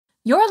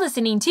You're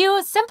listening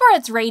to Simple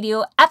Roots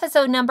Radio,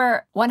 episode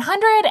number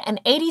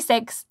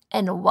 186,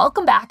 and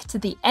welcome back to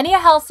the Ennea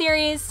Health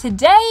series.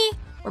 Today,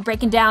 we're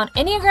breaking down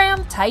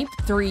Enneagram Type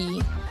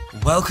 3.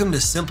 Welcome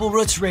to Simple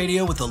Roots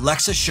Radio with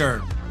Alexa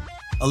Sherm.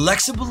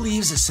 Alexa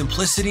believes that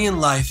simplicity in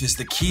life is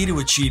the key to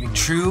achieving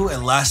true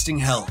and lasting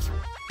health.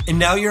 And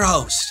now your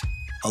host,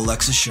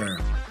 Alexa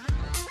Sherm.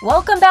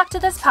 Welcome back to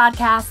this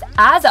podcast.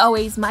 As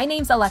always, my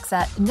name's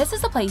Alexa, and this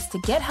is a place to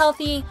get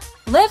healthy,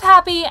 live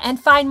happy, and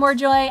find more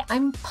joy.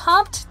 I'm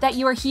pumped that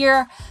you are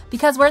here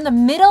because we're in the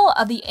middle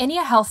of the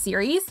Ennea Health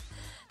series,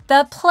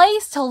 the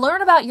place to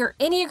learn about your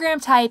Enneagram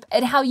type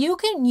and how you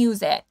can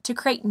use it to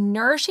create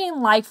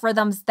nourishing life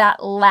rhythms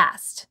that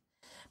last.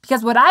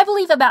 Because what I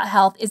believe about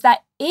health is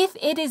that if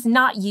it is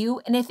not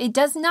you, and if it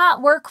does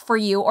not work for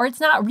you, or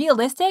it's not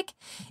realistic,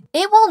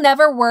 it will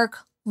never work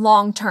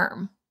long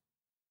term.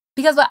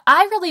 Because what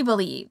I really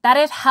believe that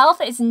if health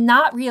is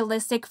not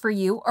realistic for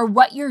you or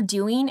what you're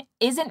doing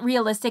isn't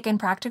realistic and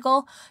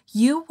practical,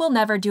 you will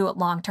never do it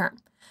long term.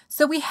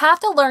 So we have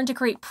to learn to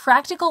create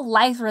practical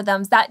life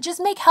rhythms that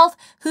just make health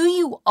who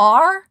you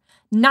are,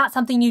 not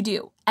something you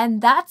do.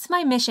 And that's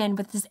my mission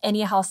with this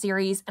Ennea Health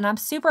series, and I'm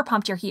super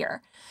pumped you're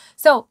here.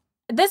 So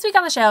this week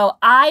on the show,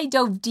 I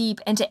dove deep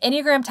into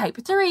Enneagram Type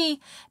 3,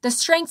 the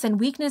strengths and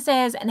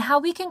weaknesses, and how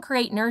we can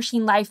create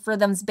nourishing life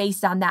rhythms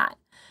based on that.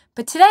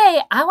 But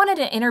today, I wanted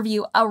to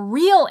interview a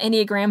real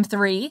Enneagram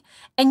 3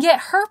 and get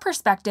her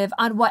perspective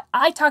on what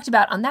I talked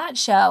about on that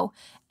show,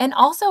 and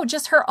also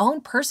just her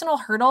own personal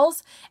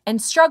hurdles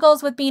and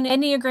struggles with being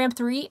Enneagram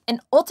 3, and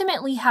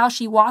ultimately how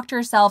she walked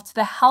herself to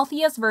the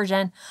healthiest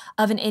version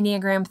of an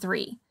Enneagram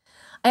 3.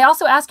 I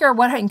also asked her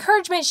what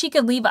encouragement she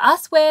could leave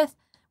us with,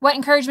 what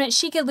encouragement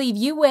she could leave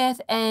you with,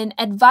 and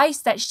advice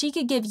that she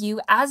could give you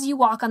as you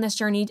walk on this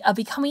journey of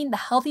becoming the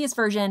healthiest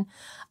version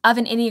of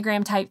an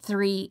Enneagram Type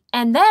 3.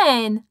 And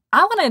then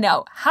I want to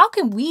know, how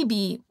can we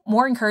be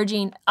more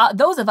encouraging,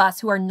 those of us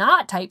who are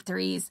not Type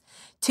 3s,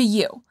 to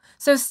you?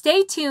 So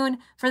stay tuned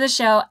for the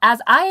show as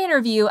I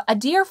interview a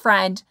dear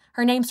friend.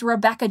 Her name's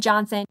Rebecca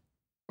Johnson.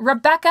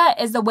 Rebecca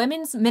is the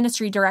Women's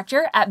Ministry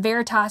Director at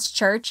Veritas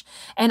Church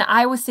in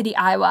Iowa City,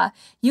 Iowa.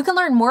 You can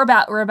learn more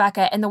about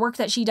Rebecca and the work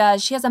that she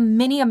does. She has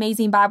many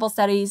amazing Bible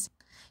studies.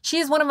 She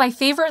is one of my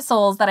favorite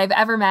souls that I've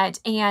ever met,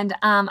 and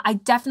I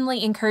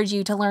definitely encourage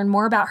you to learn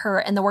more about her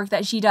and the work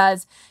that she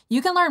does.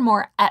 You can learn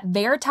more at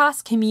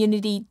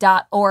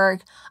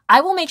veritascommunity.org.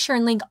 I will make sure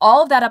and link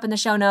all of that up in the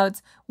show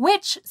notes,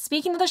 which,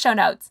 speaking of the show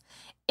notes,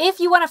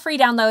 if you want a free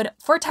download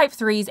for Type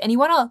 3s and you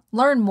want to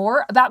learn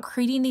more about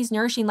creating these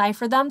nourishing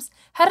life rhythms,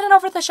 head on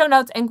over to the show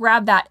notes and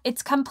grab that.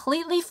 It's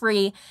completely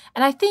free,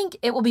 and I think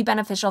it will be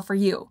beneficial for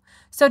you.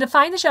 So to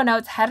find the show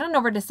notes, head on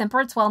over to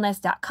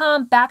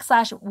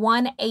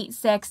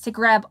simplerootswellness.com/186 to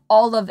grab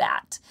all of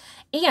that.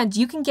 And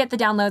you can get the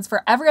downloads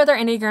for every other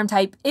Enneagram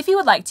type if you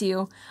would like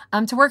to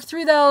work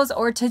through those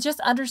or to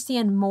just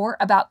understand more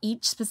about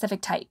each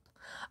specific type.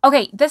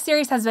 Okay, this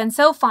series has been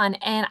so fun,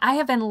 and I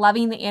have been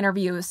loving the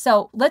interviews.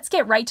 So let's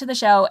get right to the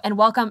show and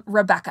welcome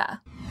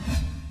Rebecca.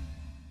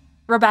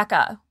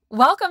 Rebecca,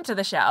 welcome to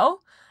the show.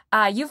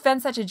 You've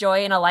been such a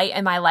joy and a light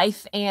in my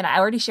life, and I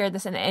already shared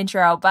this in the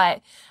intro,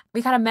 but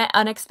we kind of met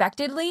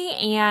unexpectedly,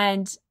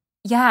 and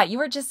yeah, you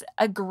were just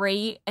a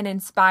great and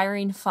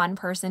inspiring, fun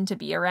person to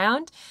be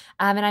around,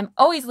 and I'm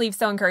always leave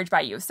so encouraged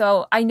by you.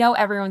 So I know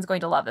everyone's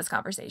going to love this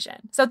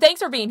conversation. So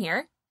thanks for being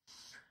here.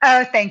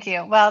 Oh, thank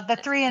you. Well, the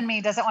 3 in me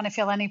doesn't want to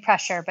feel any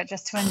pressure, but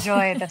just to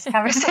enjoy this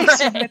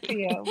conversation with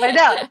you. But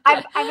no,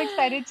 I'm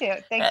excited too.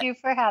 Thank you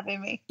for having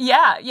me.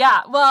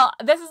 Yeah. Well,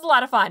 this is a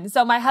lot of fun.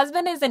 So my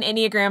husband is an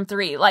Enneagram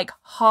 3, like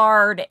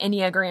hard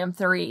Enneagram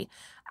 3.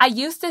 I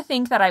used to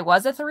think that I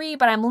was a 3,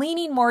 but I'm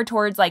leaning more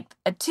towards like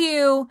a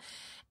 2.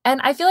 And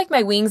I feel like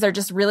my wings are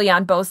just really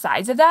on both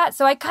sides of that.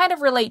 So I kind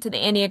of relate to the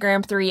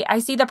Enneagram 3. I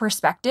see the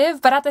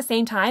perspective, but at the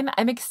same time,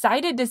 I'm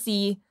excited to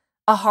see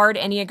a hard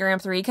Enneagram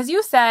 3, because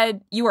you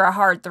said you were a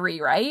hard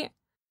 3, right?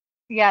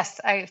 Yes,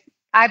 I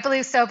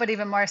believe so, but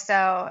even more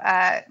so,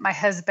 my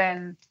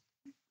husband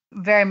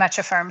very much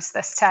affirms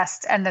this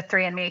test and the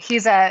 3 in me.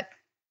 He's a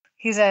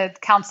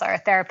counselor, a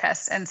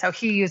therapist, and so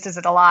he uses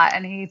it a lot,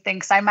 and he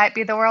thinks I might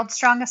be the world's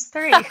strongest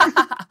 3.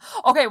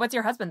 Okay, what's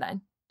your husband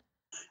then?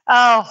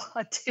 Oh,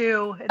 a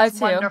 2. It's a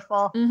 2.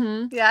 Wonderful.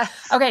 Mm-hmm. Yeah.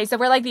 Okay, so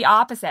we're like the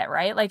opposite,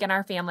 right? Like in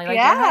our family. Like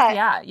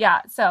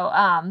yeah. So,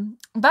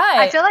 but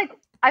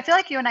I feel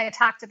like you and I had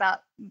talked about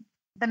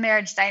the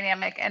marriage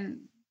dynamic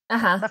and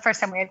the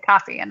first time we had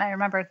coffee, and I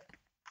remember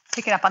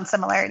picking up on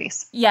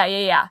similarities.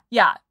 Yeah.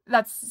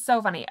 That's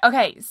so funny.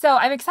 Okay, so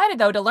I'm excited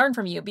though to learn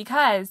from you,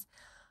 because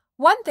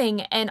one thing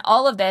in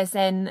all of this,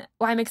 and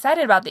why I'm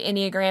excited about the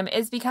Enneagram,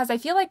 is because I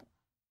feel like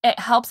it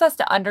helps us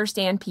to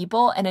understand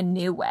people in a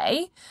new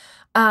way.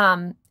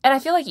 And I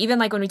feel like even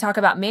like when we talk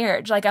about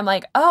marriage, like I'm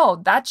like,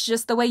 oh, that's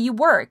just the way you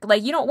work.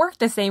 Like you don't work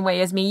the same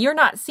way as me. You're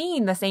not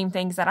seeing the same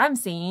things that I'm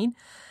seeing.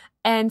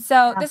 And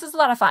so this is a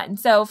lot of fun.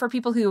 So for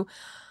people who,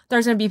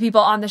 there's going to be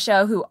people on the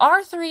show who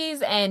are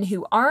 3s and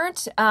who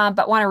aren't,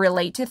 but want to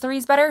relate to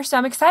 3s better. So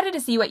I'm excited to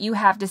see what you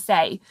have to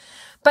say.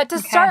 But to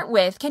start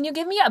with, can you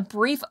give me a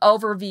brief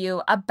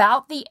overview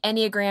about the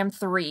Enneagram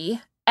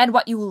 3 and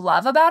what you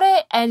love about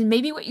it and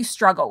maybe what you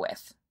struggle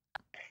with?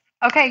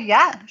 Okay,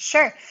 yeah,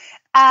 sure.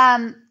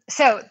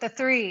 So the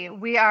 3,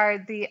 we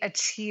are the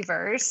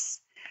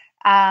achievers.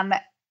 And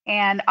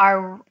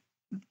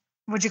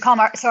would you call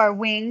them our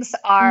wings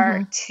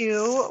are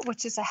 2,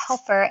 which is a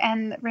helper.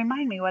 And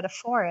remind me what a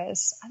 4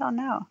 is. I don't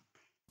know.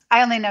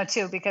 I only know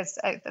 2 because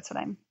that's what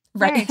I'm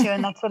married to,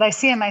 and that's what I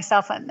see in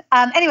myself. And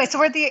anyway, so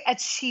we're the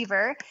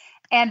achiever.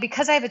 And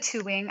because I have a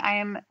 2 wing, I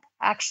am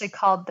actually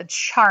called the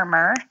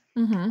charmer,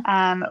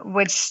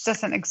 which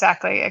doesn't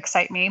exactly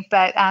excite me.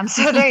 But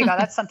so there you go.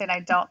 That's something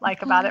I don't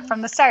like about it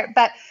from the start.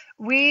 But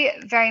we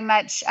very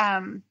much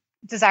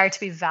desire to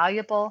be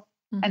valuable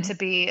and to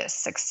be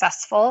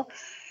successful.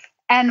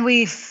 And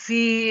we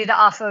feed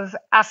off of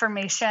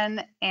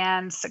affirmation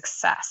and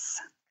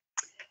success.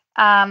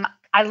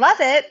 I love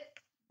it.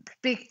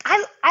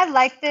 I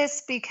like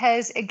this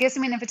because it gives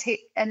me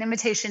an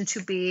invitation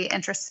to be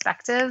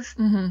introspective,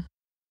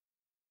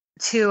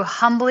 to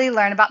humbly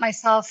learn about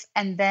myself,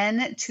 and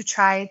then to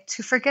try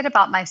to forget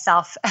about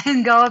myself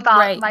and go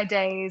about my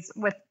days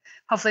with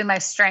hopefully my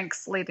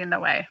strengths leading the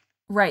way.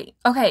 Right.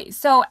 Okay.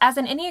 So as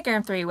an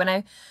Enneagram 3, when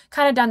I've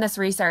kind of done this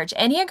research,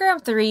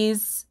 Enneagram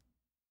 3s,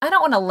 I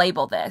don't want to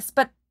label this,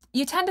 but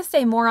you tend to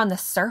stay more on the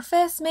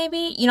surface,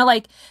 maybe,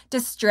 like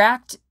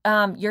distract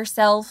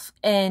yourself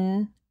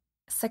in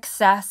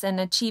success and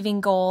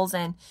achieving goals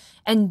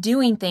and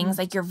doing things.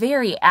 Like you're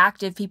very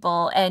active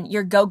people and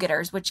you're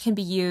go-getters, which can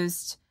be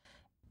used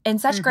in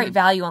such great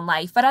value in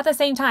life. But at the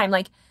same time,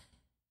 like,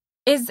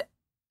 is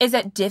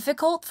it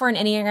difficult for an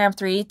Enneagram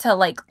 3 to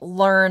like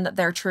learn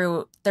their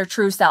true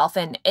self?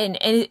 And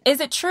is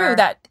it true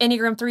that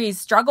Enneagram 3s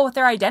struggle with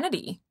their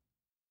identity?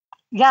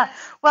 Yeah.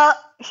 Well,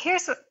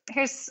 here's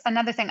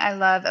another thing I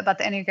love about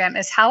the Enneagram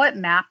is how it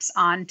maps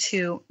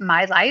onto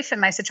my life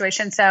and my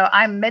situation. So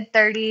I'm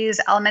mid-30s,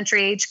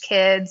 elementary age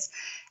kids.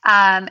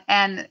 And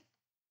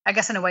I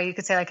guess in a way you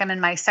could say like I'm in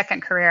my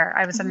second career.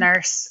 I was a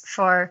nurse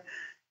for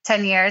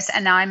 10 years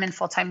and now I'm in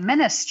full-time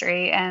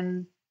ministry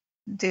and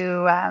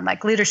do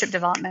like leadership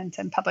development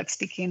and public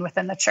speaking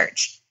within the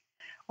church.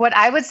 What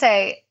I would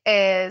say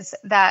is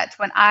that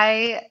when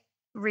I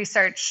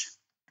research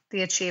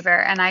the achiever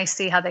and I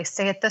see how they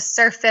stay at the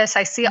surface,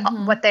 I see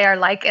what they are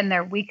like in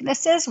their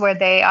weaknesses, where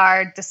they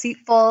are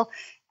deceitful,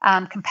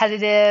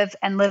 competitive,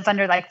 and live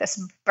under like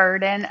this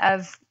burden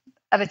of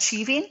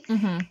achieving.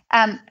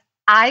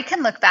 I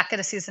can look back at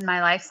a season in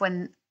my life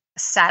when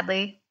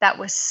sadly that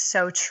was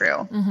so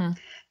true.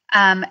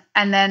 And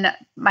then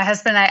my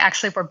husband and I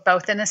actually were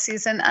both in a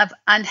season of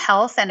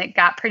unhealth and it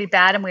got pretty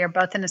bad. And we were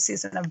both in a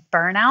season of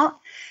burnout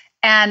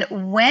and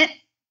went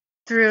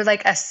through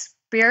like a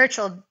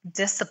spiritual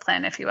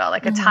discipline, if you will,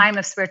 like a time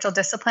of spiritual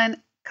discipline,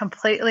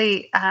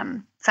 completely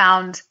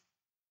found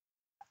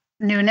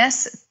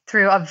newness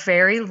through a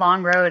very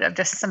long road of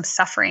just some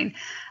suffering.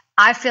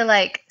 I feel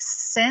like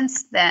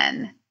since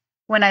then,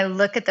 when I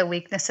look at the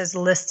weaknesses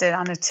listed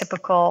on a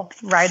typical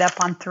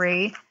write-up on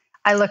 3,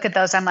 I look at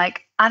those, I'm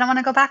like, I don't want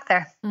to go back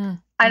there.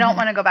 I don't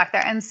want to go back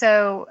there. And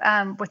so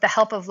with the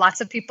help of lots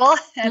of people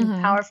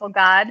and powerful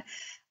God,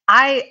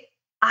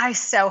 I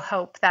so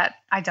hope that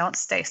I don't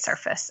stay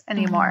surface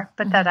anymore,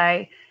 but that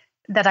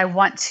I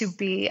want to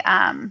be,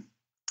 I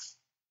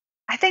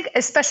think,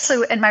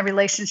 especially in my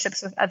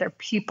relationships with other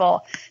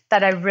people,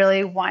 that I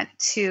really want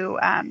to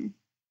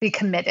be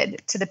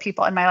committed to the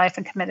people in my life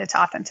and committed to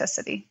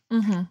authenticity.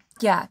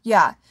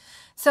 Yeah.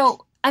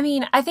 So, I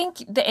mean, I think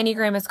the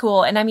Enneagram is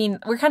cool. And I mean,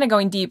 we're kind of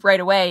going deep right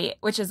away,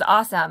 which is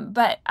awesome.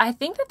 But I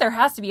think that there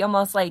has to be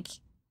almost like,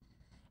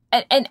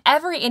 and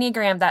every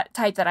Enneagram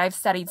type that I've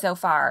studied so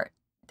far,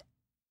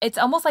 it's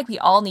almost like we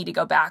all need to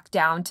go back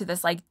down to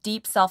this like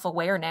deep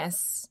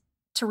self-awareness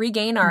to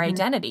regain our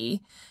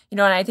identity, and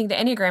I think the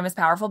Enneagram is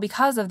powerful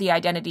because of the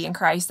identity in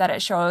Christ that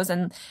it shows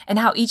and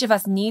how each of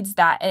us needs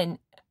that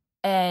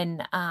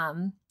and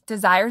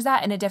desires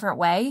that in a different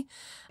way.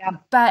 Yeah.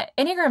 But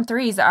Enneagram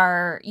 3s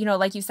are,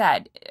 like you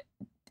said,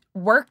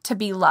 work to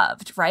be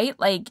loved, right?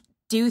 Like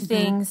do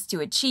things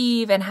to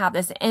achieve and have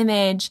this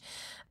image.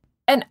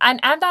 And I'm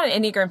not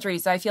an Enneagram 3,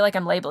 so I feel like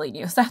I'm labeling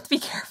you. So I have to be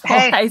careful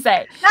what I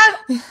say.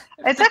 No,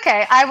 it's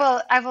okay.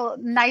 I will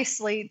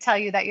nicely tell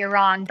you that you're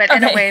wrong, but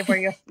in a way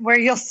where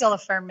you'll still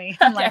affirm me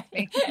and like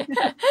me.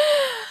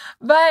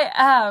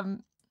 But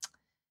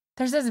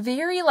there's this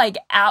very like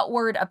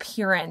outward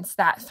appearance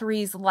that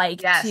 3s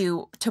like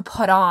to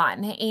put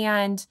on,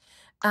 and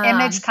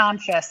image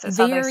conscious is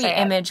very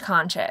image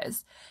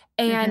conscious,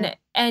 and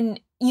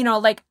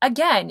like,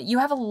 again, you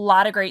have a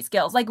lot of great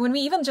skills. Like when we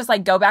even just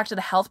like go back to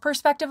the health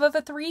perspective of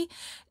a 3,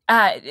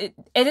 it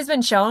has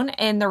been shown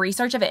in the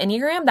research of an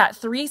Enneagram that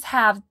 3s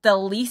have the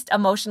least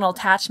emotional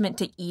attachment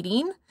to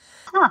eating,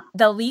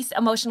 the least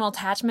emotional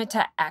attachment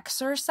to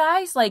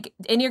exercise. Like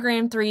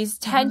Enneagram 3s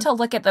tend to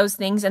look at those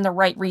things in the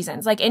right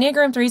reasons. Like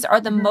Enneagram 3s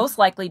are the most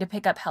likely to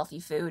pick up healthy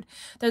food.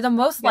 They're the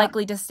most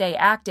likely to stay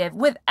active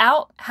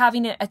without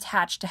having it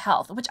attached to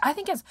health, which I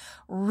think is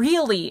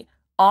really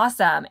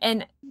awesome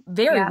and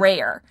very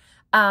rare.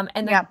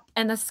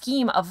 and the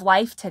scheme of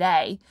life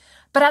today.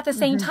 But at the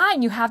same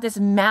time, you have this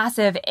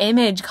massive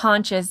image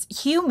conscious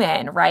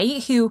human,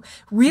 right? Who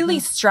really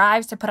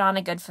strives to put on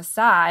a good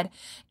facade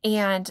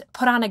and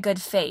put on a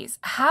good face.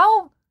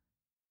 How,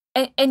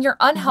 in your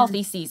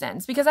unhealthy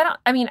seasons, because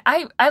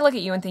I look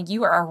at you and think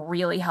you are a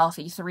really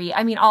healthy 3.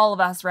 I mean, all of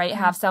us, right,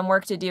 have some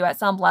work to do at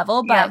some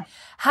level, but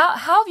how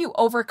have you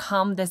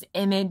overcome this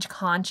image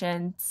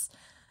conscious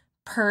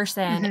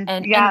person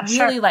and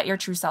really let your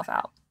true self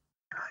out?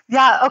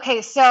 Yeah.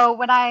 Okay. So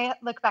when I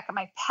look back at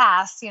my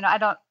past,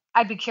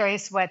 I'd be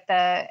curious what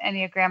the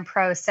Enneagram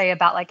pros say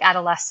about like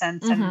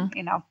adolescence and,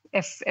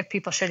 if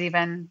people should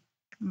even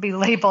be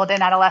labeled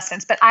in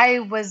adolescence. But I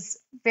was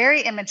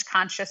very image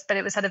conscious, but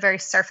it was at a very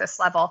surface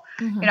level.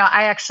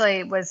 I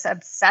actually was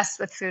obsessed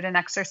with food and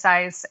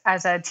exercise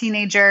as a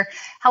teenager.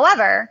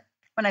 However,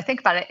 when I think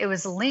about it, it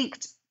was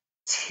linked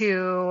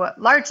to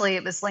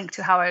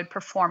how I would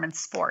perform in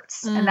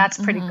sports. And that's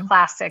pretty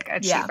classic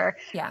achiever.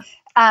 Yeah.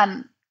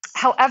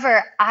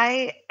 However,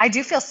 I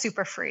do feel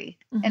super free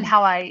in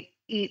how I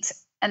eat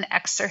and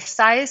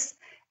exercise.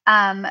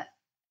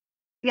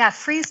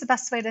 Free is the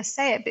best way to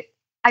say it. But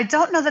I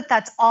don't know that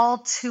that's all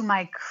to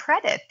my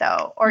credit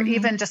though, or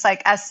even just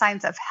like as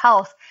signs of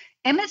health.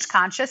 Image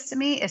conscious to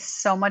me is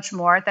so much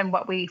more than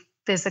what we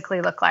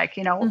physically look like,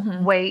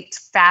 weight,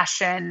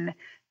 fashion,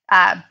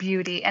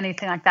 beauty,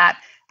 anything like that.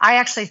 I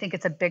actually think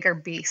it's a bigger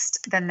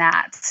beast than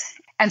that.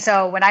 And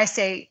so when I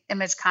say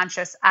image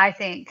conscious, I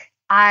think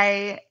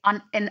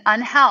in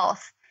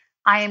unhealth,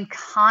 I am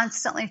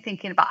constantly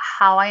thinking about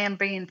how I am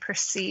being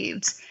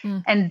perceived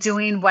and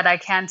doing what I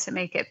can to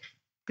make it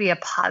be a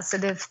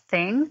positive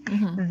thing.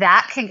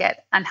 That can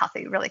get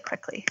unhealthy really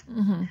quickly.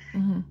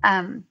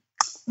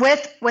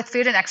 With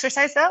food and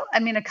exercise though, I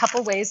mean, a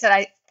couple ways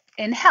that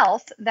in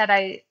health that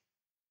I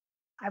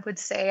would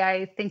say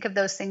I think of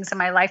those things in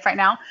my life right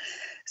now.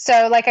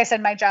 So like I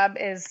said, my job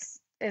is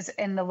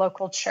in the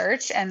local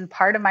church, and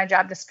part of my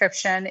job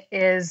description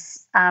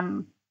is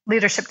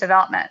leadership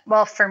development.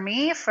 Well, for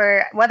me,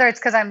 whether it's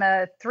because I'm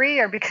a 3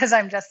 or because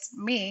I'm just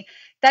me,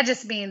 that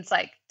just means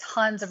like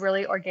tons of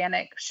really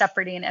organic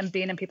shepherding and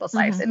being in people's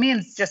lives. It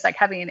means just like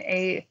having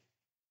a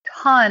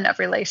ton of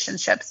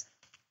relationships.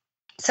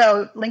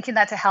 So linking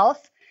that to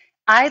health,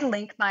 I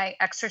link my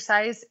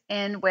exercise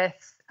in with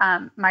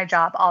my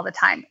job all the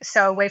time.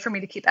 So a way for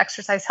me to keep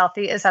exercise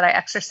healthy is that I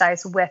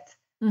exercise with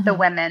the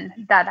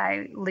women that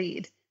I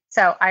lead.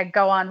 So I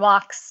go on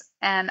walks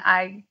and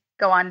I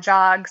go on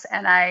jogs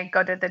and I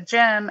go to the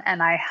gym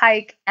and I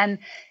hike. And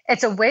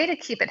it's a way to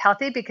keep it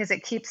healthy because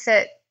it keeps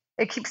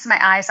my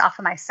eyes off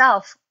of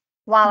myself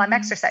while I'm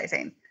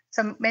exercising.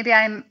 So maybe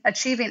I'm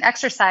achieving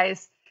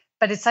exercise,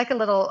 but it's like a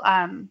little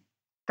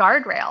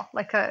guardrail,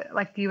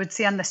 like you would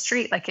see on the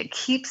street. Like it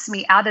keeps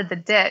me out of the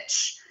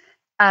ditch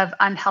of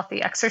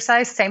unhealthy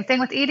exercise. Same thing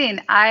with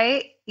eating.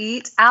 I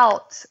eat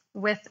out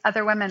with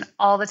other women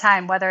all the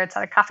time, whether it's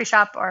at a coffee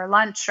shop or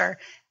lunch or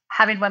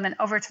having women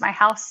over to my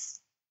house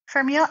for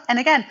a meal. And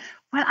again,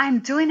 when I'm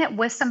doing it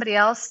with somebody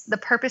else, the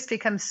purpose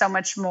becomes so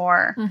much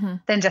more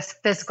than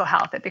just physical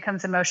health. It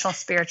becomes emotional,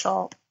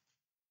 spiritual,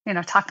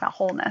 talk about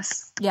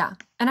wholeness. Yeah.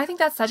 And I think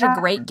that's such a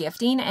great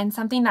gifting and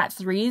something that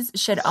 3s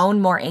should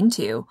own more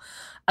into,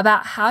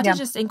 about how to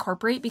just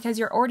incorporate, because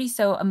you're already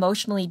so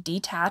emotionally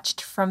detached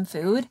from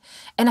food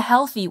in a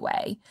healthy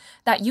way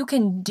that you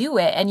can do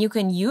it and you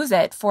can use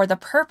it for the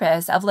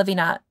purpose of living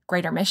a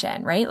greater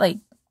mission, right? Like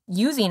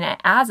using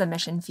it as a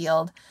mission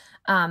field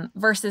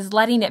versus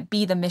letting it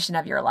be the mission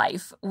of your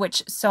life,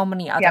 which so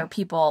many other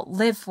people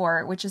live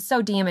for, which is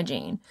so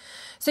damaging.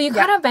 So you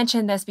kind of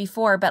mentioned this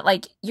before, but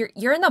like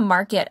you're in the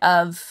market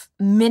of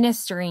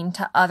ministering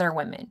to other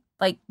women,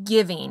 like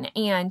giving,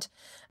 and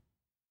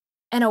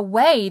in a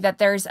way that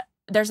there's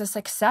a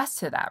success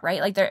to that, right?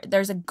 Like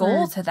there's a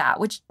goal to that,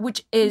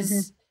 which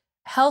is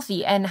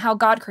healthy and how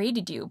God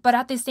created you. But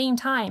at the same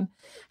time,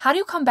 how do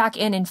you come back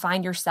in and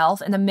find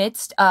yourself in the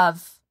midst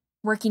of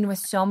working with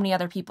so many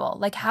other people?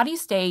 Like, how do you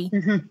stay,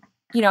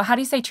 how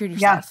do you stay true to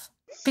yourself?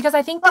 Because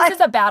I think this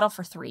is a battle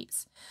for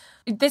 3s.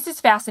 This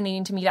is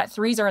fascinating to me that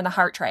 3s are in the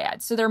heart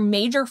triad. So they're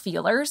major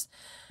feelers.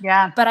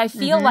 Yeah. But I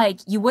feel like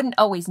you wouldn't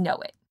always know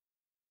it.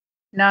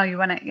 No, you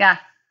wouldn't. Yeah.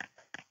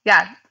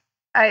 Yeah.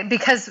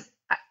 Because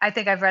I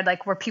think I've read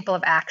like we're people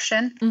of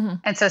action.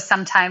 And so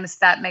sometimes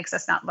that makes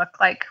us not look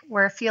like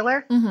we're a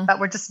feeler, but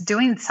we're just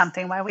doing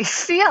something while we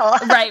feel.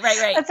 Right.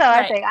 That's how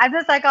I think. I'm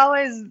just like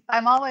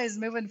I'm always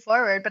moving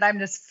forward, but I'm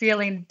just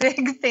feeling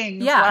big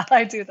things while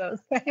I do those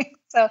things.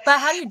 So, but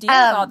how do you deal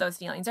with all those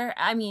feelings? Or,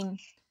 I mean,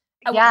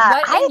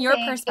 what in your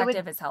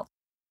perspective is helpful?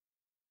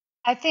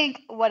 I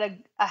think what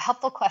a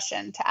helpful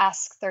question to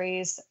ask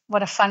 3s,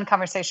 what a fun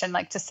conversation,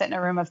 like to sit in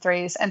a room of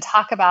 3s and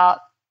talk about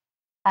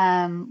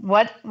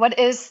what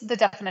is the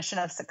definition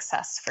of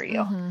success for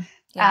you?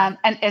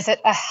 And is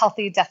it a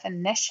healthy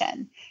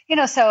definition?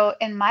 So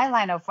in my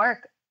line of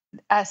work,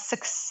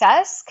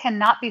 success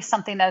cannot be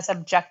something as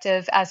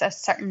objective as a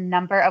certain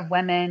number of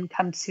women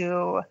come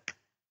to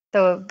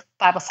the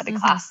Bible study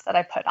class that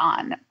I put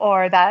on,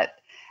 or that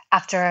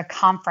after a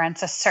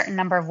conference, a certain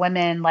number of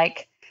women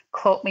like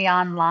quote me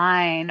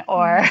online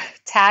or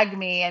tag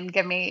me and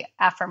give me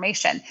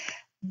affirmation.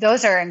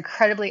 Those are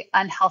incredibly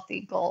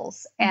unhealthy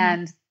goals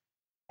and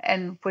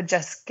would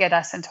just get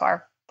us into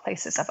our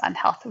places of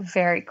unhealth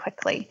very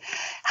quickly.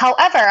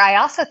 However, I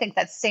also think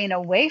that staying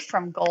away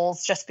from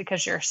goals just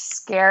because you're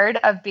scared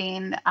of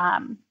being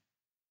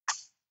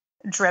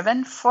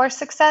driven for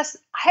success,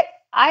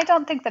 I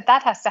don't think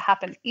that has to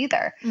happen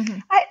either.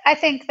 I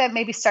think that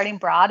maybe starting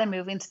broad and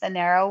moving to the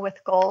narrow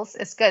with goals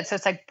is good. So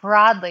it's like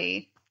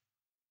broadly,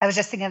 I was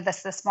just thinking of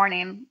this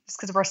morning, just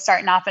because we're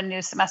starting off a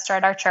new semester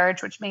at our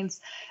church, which means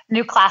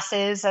new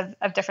classes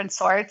of different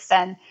sorts.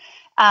 And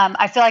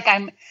I feel like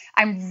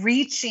I'm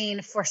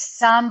reaching for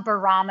some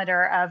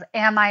barometer of,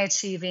 am I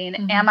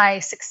achieving? Am I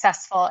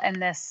successful in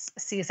this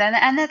season?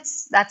 And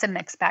that's a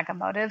mixed bag of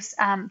motives.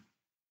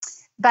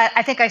 But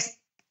I think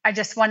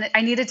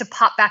I needed to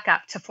pop back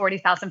up to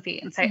 40,000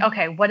 feet and say,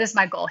 okay, what is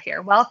my goal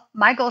here? Well,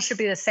 my goal should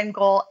be the same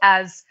goal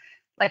as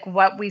like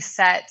what we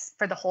set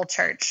for the whole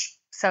church.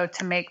 So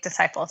to make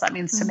disciples, that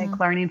means to make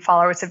learning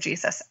followers of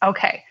Jesus.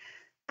 Okay.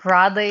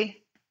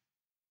 Broadly,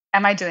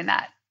 am I doing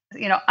that?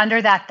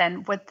 Under that,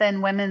 then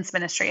within women's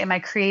ministry, am I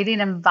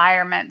creating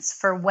environments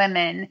for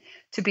women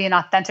to be in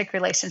authentic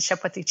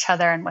relationship with each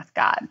other and with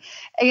God?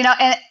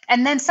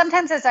 And then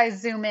sometimes as I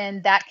zoom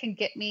in, that can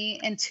get me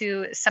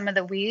into some of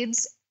the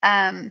weeds.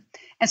 And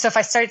so if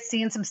I start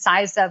seeing some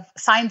signs of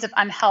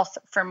unhealth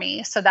for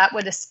me, so that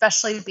would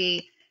especially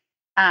be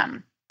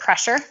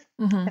pressure.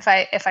 If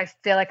I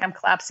feel like I'm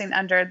collapsing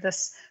under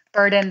this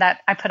burden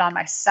that I put on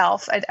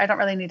myself, I don't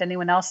really need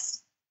anyone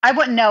else. I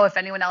wouldn't know if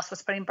anyone else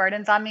was putting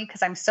burdens on me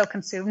because I'm so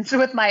consumed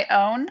with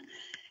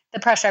the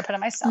pressure I put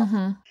on myself.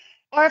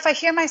 Or if I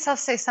hear myself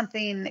say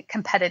something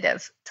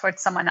competitive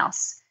towards someone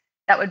else,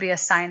 that would be a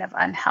sign of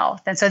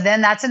unhealth. And so then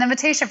that's an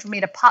invitation for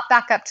me to pop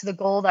back up to the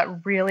goal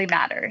that really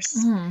matters.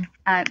 Am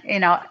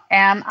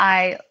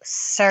I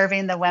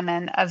serving the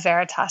women of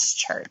Veritas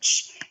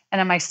Church?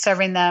 And am I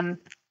serving them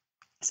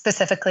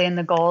specifically in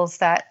the goals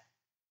that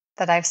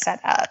I've set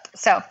up?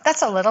 So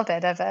that's a little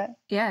bit of it.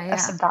 Yeah.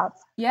 Some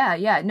thoughts.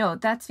 Yeah. No,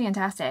 that's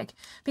fantastic,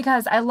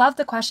 because I love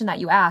the question that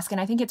you ask. And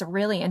I think it's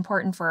really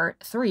important for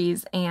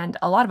threes and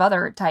a lot of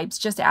other types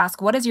just to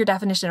ask, what is your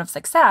definition of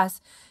success?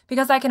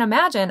 Because I can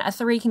imagine a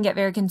 3 can get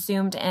very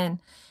consumed in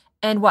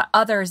what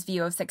others'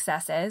 view of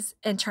success is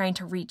and trying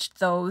to reach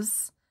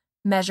those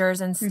measures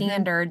and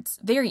standards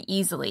very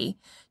easily,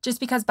 just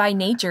because by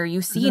nature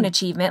you see an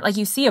achievement, like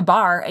you see a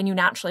bar and you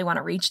naturally want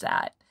to reach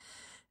that.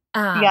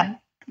 Yeah.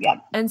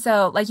 And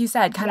so, like you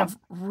said, kind of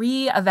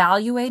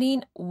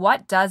reevaluating,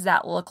 what does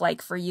that look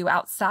like for you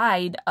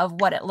outside of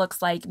what it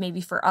looks like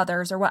maybe for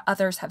others or what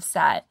others have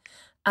set.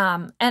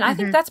 And I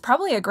think that's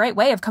probably a great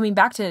way of coming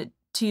back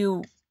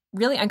to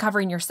really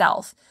uncovering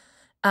yourself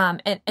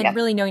and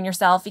really knowing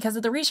yourself, because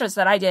of the research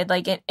that I did,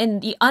 like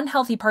in the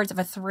unhealthy parts of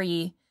a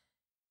 3,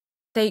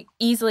 they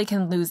easily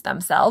can lose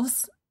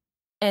themselves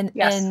in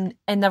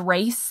the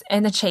race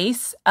and the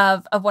chase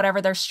of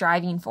whatever they're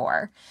striving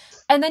for.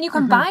 And then you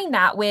combine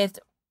that with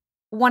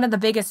one of the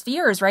biggest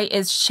fears, right,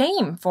 is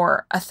shame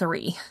for a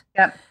 3.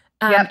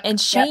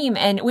 And shame,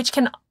 and which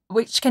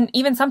can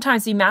even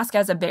sometimes be masked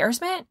as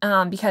embarrassment,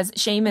 because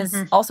shame is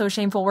also a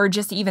shameful word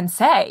just to even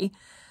say.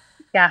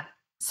 Yeah.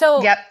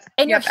 So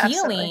in your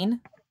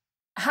healing,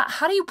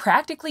 how do you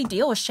practically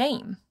deal with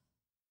shame?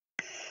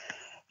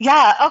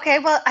 Yeah. Okay.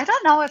 Well, I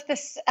don't know if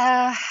this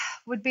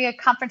would be a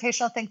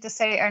confrontational thing to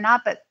say or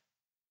not, but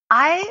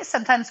I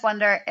sometimes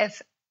wonder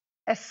if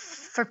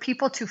for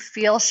people to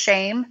feel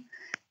shame,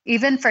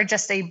 even for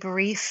just a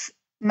brief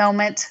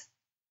moment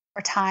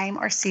or time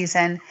or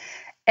season,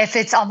 if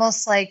it's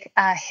almost like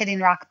hitting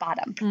rock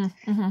bottom,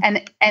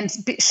 and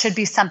should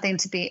be something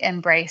to be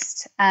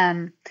embraced.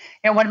 One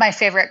of my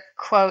favorite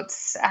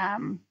quotes,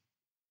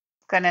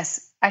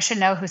 goodness, I should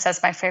know who says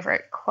my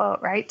favorite quote,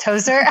 right?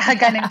 Tozer, a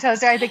guy named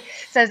Tozer, I think,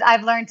 says,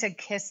 "I've learned to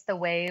kiss the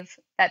wave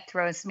that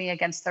throws me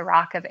against the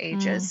rock of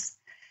ages."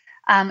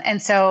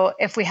 And so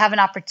if we have an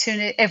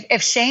opportunity,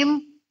 if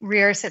shame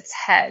rears its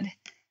head,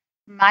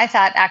 my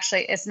thought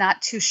actually is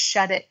not to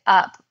shut it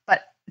up,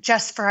 but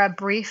just for a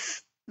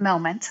brief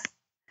moment,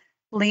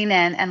 lean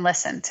in and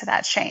listen to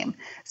that shame.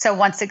 So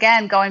once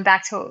again, going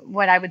back to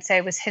what I would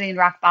say was hitting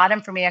rock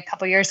bottom for me a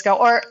couple years ago,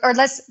 or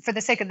let's, for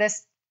the sake of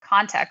this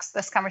context,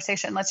 this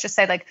conversation, let's just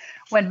say like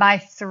when my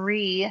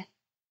 3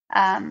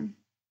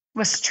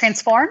 was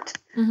transformed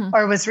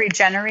or was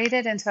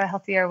regenerated into a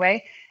healthier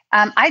way,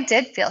 I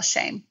did feel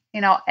shame,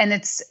 and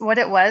it's what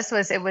it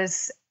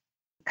was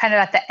kind of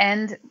at the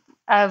end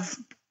of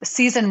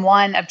season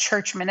 1 of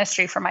church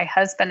ministry for my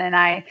husband and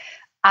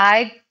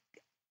I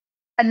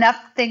enough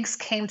things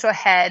came to a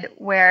head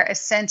where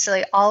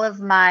essentially all of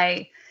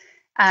my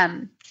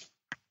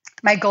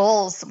my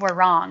goals were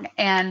wrong,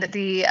 and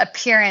the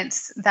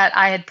appearance that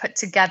I had put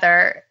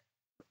together,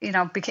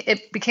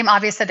 it became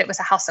obvious that it was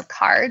a house of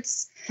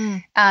cards.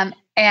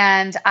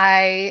 And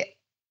I,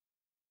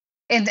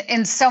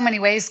 in so many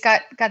ways,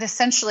 got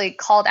essentially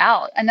called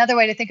out. Another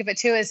way to think of it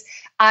too is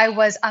I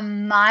was a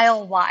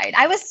mile wide.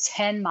 I was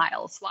 10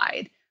 miles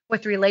wide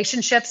with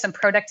relationships and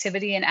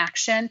productivity and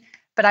action,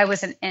 but I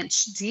was an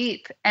inch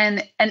deep.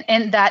 And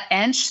in that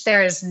inch,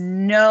 there is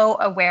no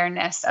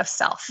awareness of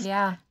self.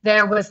 Yeah.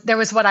 There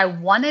was what I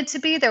wanted to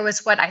be. There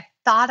was what I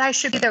thought I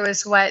should be. There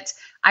was what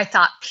I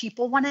thought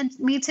people wanted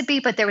me to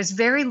be, but there was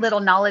very little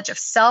knowledge of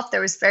self.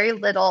 There was very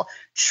little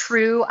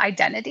true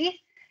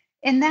identity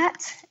in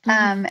that.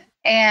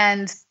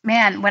 And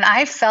man, when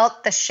I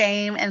felt the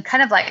shame and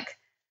kind of like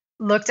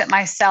looked at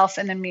myself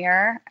in the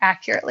mirror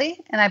accurately,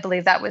 and I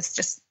believe that was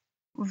just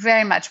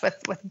very much with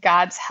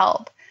God's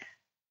help,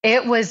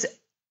 it was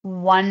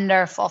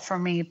wonderful for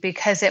me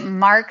because it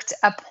marked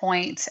a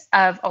point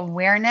of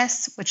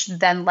awareness, which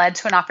then led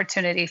to an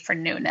opportunity for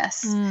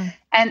newness.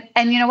 And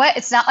you know what?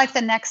 It's not like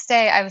the next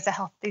day I was a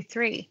healthy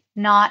 3,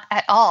 not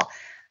at all.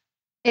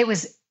 It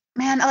was,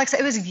 man, Alexa,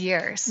 it was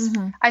years.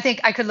 I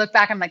think I could look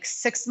back. I'm like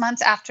 6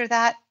 months after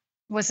that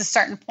was a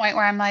certain point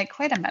where I'm like,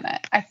 wait a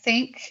minute, I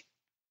think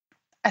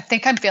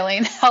I'm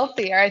feeling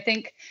healthier. I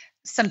think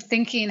some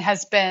thinking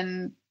has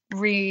been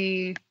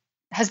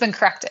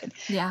corrected.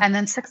 Yeah. And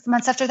then 6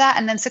 months after that,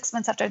 and then 6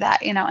 months after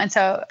that, and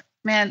so,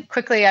 man,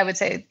 quickly, I would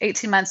say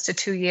 18 months to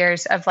 2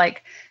 years of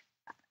like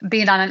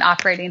being on an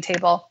operating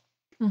table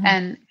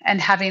and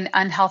having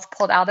unhealth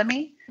pulled out of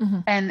me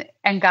and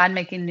God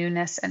making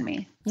newness in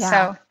me. Yeah.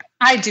 So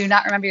I do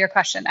not remember your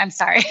question. I'm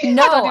sorry.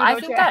 No,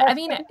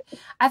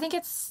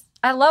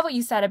 I love what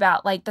you said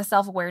about like the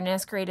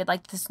self-awareness created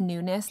like this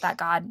newness that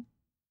God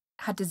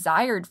had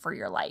desired for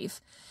your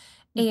life.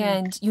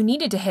 And you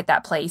needed to hit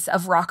that place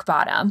of rock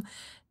bottom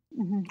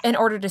in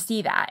order to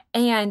see that.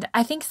 And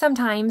I think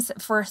sometimes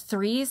for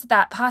 3s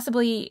that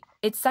possibly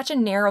it's such a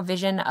narrow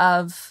vision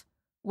of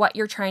what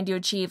you're trying to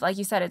achieve. Like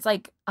you said, it's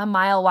like a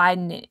mile wide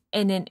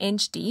and an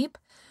inch deep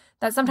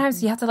that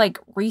sometimes you have to like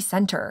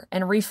recenter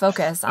and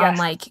refocus on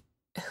like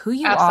who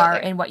you are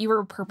and what you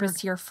were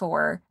purposed here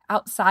for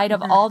outside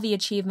of all the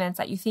achievements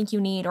that you think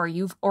you need or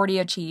you've already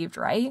achieved,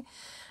 right?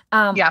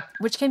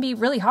 Which can be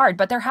really hard.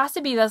 But there has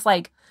to be this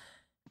like,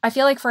 I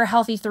feel like for a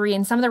healthy 3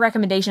 and some of the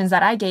recommendations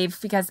that I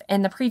gave, because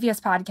in the previous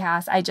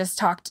podcast, I just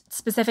talked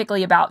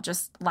specifically about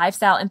just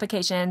lifestyle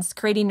implications,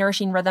 creating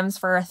nourishing rhythms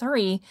for a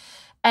 3.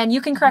 And you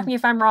can correct me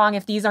if I'm wrong,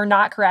 if these are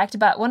not correct.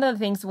 But one of the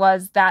things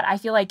was that I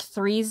feel like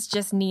 3s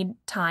just need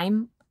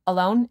time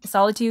alone,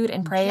 solitude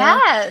and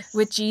prayer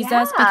with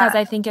Jesus, because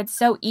I think it's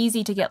so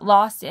easy to get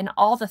lost in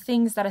all the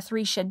things that a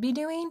 3 should be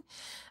doing.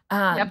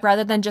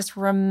 Rather than just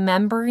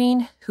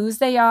remembering whose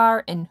they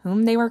are and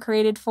whom they were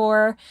created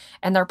for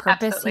and their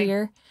purpose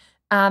here.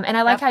 And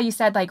I like how you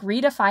said, like,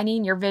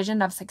 redefining your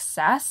vision of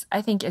success,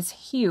 I think is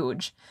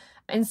huge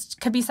and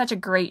could be such a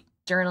great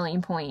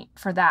journaling point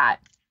for that.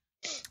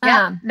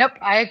 Nope.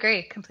 I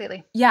agree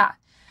completely. Yeah.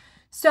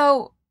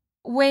 So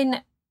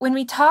when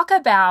we talk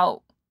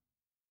about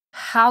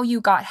how you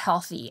got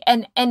healthy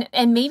and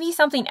maybe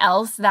something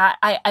else that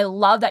I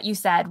love that you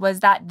said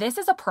was that this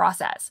is a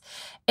process.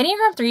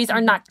 Enneagram 3s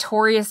are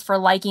notorious for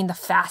liking the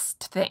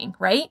fast thing,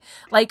 right?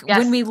 Like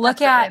when we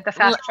look at the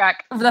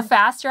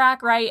fast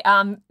track, right?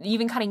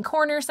 Even cutting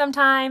corners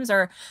sometimes,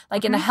 or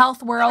like in the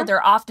health world,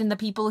 they're often the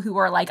people who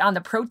are like on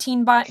the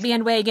protein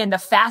bandwagon, the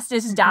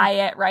fastest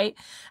diet, right?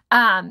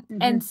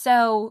 And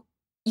so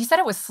you said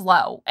it was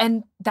slow,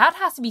 and that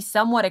has to be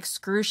somewhat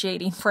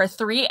excruciating for a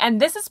 3.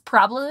 And this is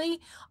probably,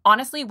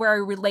 honestly, where I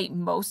relate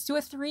most to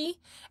a 3,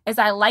 is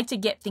I like to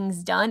get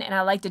things done, and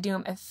I like to do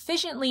them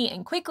efficiently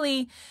and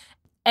quickly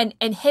and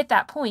hit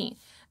that point.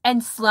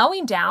 And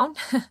slowing down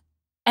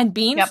and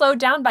being slowed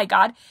down by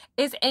God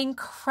is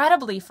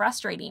incredibly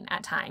frustrating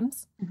at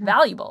times,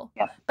 valuable.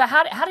 But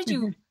how did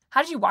you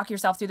walk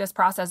yourself through this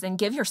process and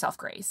give yourself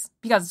grace?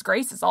 Because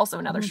grace is also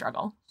another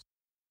struggle.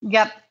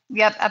 Yep,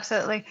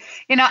 absolutely.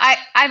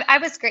 I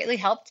was greatly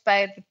helped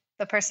by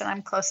the person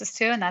I'm closest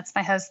to, and that's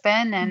my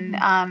husband,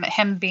 and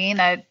him being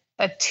a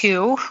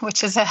 2,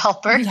 which is a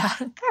helper. Yeah.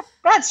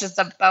 That's just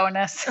a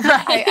bonus.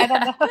 Right.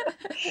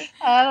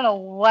 I don't know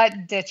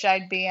what ditch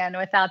I'd be in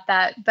without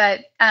that.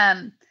 But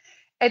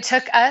it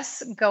took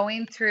us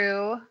going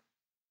through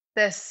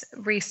this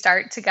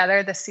restart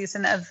together, this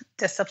season of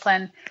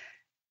discipline,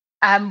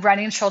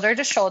 running shoulder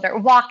to shoulder,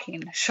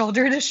 walking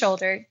shoulder to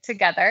shoulder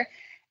together.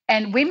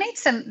 And we made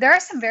there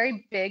are some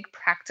very big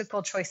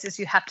practical choices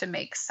you have to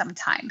make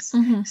sometimes.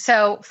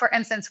 So for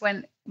instance,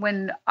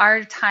 when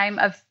our time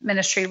of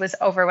ministry was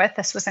over with,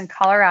 this was in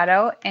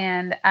Colorado,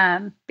 and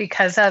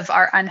because of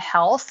our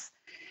unhealth,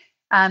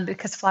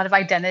 because of a lot of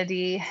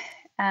identity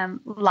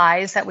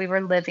lies that we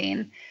were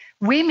living,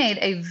 we made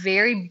a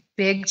very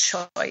big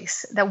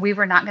choice that we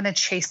were not going to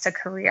chase a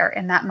career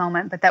in that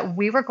moment, but that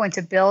we were going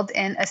to build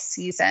in a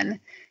season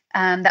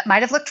that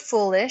might have looked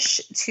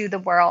foolish to the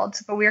world,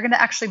 but we were going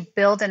to actually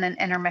build in an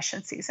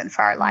intermission season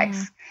for our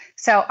life.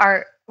 So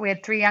we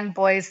had 3 young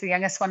boys. The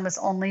youngest one was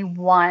only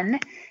 1.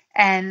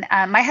 And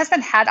my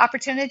husband had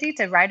opportunity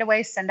to right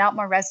away send out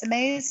more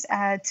resumes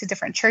to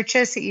different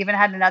churches. He even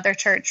had another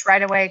church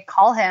right away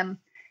call him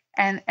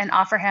and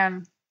offer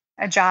him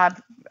a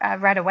job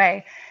right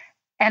away.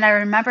 And I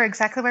remember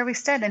exactly where we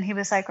stood. And he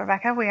was like,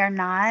 Rebecca, we're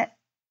not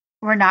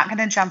going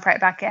to jump right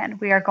back in.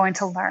 We are going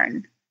to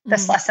learn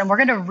this lesson. We're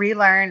going to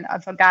relearn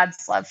of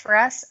God's love for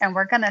us, and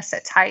we're going to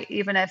sit tight,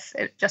 even if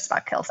it just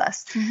about kills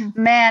us.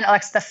 Man,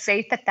 Alex, the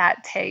faith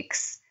that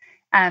takes,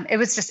 it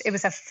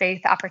was a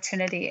faith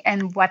opportunity.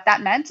 And what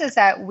that meant is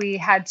that we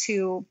had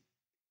to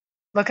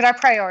look at our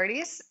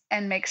priorities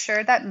and make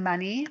sure that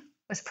money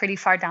was pretty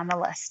far down the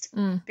list,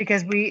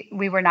 because we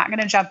were not going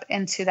to jump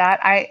into that.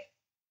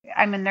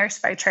 I'm a nurse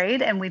by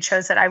trade, and we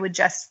chose that I would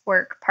just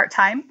work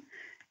part-time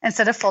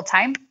instead of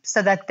full-time,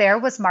 so that there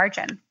was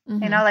margin.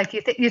 You know, like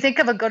you think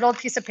of a good old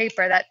piece of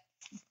paper that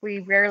we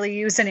rarely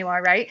use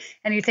anymore, right?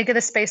 And you think of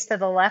the space to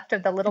the left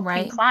of the little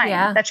pink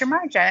line, that's your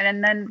margin.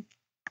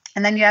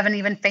 And then you have an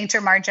even fainter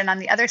margin on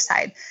the other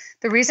side.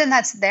 The reason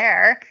that's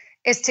there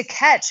is to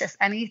catch if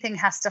anything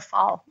has to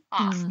fall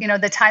off. You know,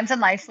 the times in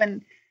life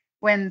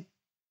when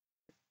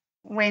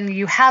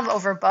you have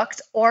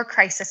overbooked, or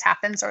crisis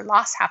happens, or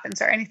loss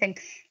happens, or anything,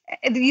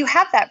 you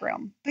have that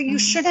room, but you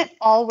shouldn't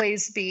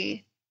always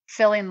be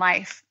filling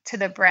life to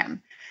the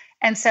brim.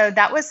 And so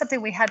that was something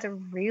we had to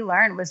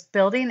relearn, was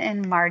building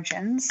in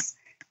margins.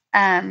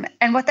 And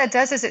what that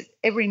does is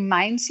it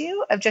reminds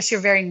you of just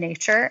your very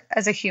nature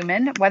as a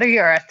human, whether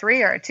you're a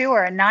 3 or a 2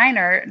 or a 9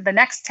 or the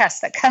next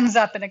test that comes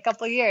up in a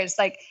couple of years,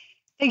 like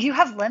you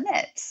have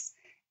limits.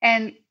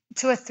 And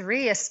to a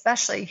 3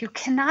 especially, you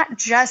cannot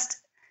just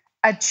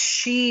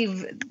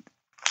achieve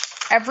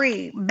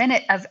every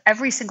minute of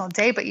every single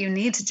day, but you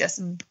need to just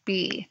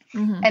be.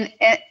 And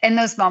in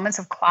those moments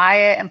of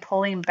quiet and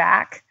pulling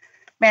back,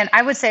 man,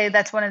 I would say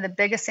that's one of the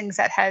biggest things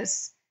that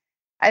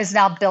is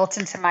now built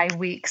into my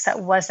weeks that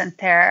wasn't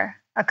there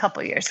a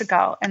couple of years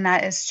ago. And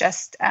that is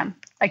just,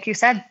 like you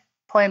said,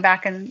 pulling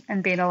back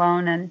and being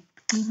alone,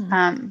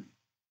 and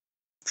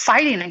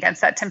fighting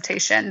against that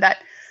temptation,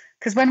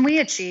 because when we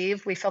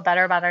achieve, we feel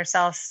better about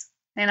ourselves.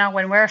 You know,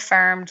 when we're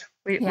affirmed,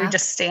 we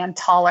just stand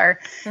taller.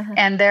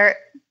 And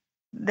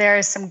there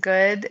is some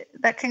good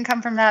that can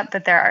come from that,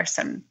 but there are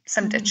some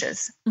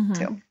ditches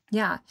too.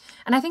 Yeah.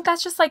 And I think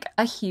that's just like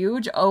a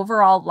huge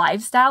overall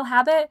lifestyle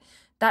habit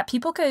that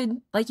people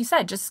could, like you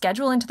said, just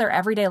schedule into their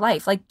everyday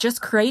life. Like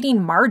just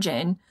creating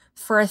margin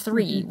for a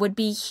 3 would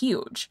be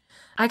huge.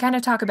 I kind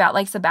of talk about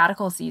like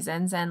sabbatical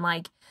seasons, and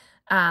like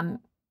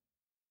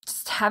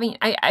just having,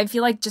 I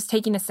feel like just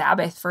taking a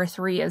Sabbath for a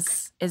 3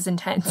 is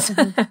intense.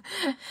 But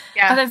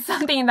it's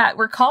something that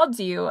we're called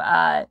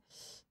to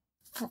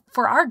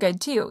for our good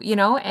too, you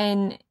know,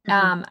 and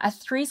a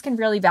 3s can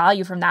really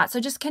value from that. So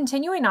just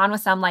continuing on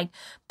with some like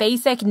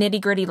basic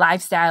nitty-gritty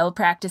lifestyle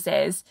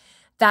practices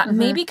that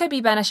maybe could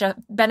be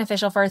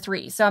beneficial for a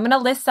 3. So I'm going to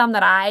list some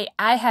that I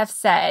have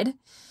said,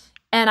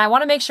 and I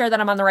want to make sure that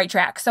I'm on the right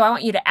track. So I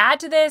want you to add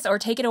to this or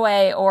take it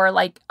away, or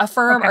like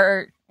affirm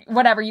or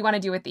whatever you want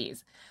to do with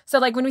these. So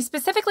like when we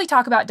specifically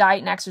talk about diet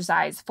and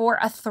exercise for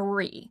a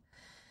 3,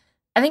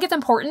 I think it's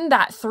important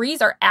that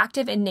 3s are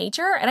active in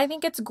nature, and I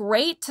think it's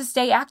great to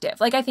stay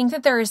active. Like I think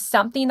that there is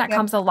something that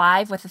comes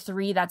alive with a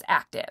 3 that's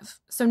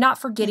active. So not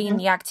forgetting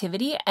the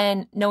activity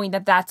and knowing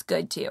that that's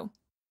good too.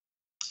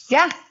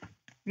 Yeah,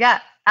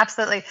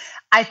 absolutely.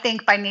 I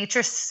think by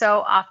nature,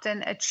 so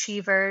often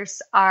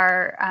achievers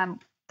are,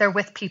 they're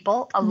with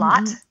people a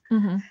lot.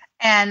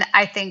 And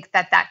I think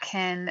that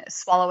can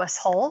swallow us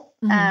whole.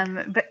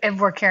 But if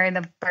we're carrying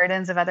the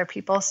burdens of other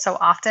people so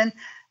often.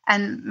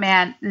 And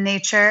man,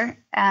 nature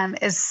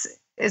is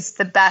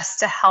the best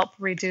to help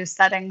reduce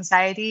that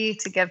anxiety,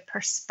 to give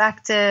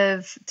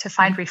perspective, to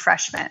find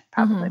refreshment,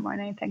 probably more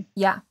than anything.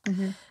 Yeah.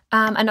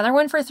 Another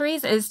one for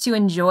 3s is to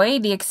enjoy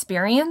the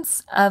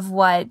experience of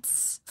what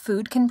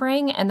food can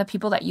bring and the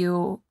people that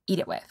you eat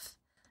it with.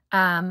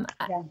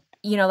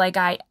 You know, like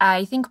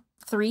I think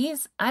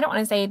 3s, I don't want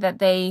to say that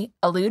they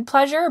elude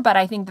pleasure, but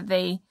I think that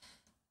they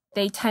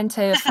tend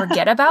to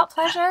forget about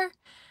pleasure.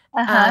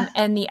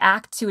 And the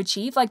act to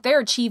achieve, like their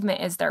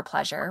achievement is their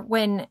pleasure.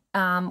 When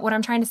what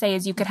I'm trying to say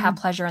is you could have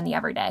pleasure in the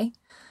everyday.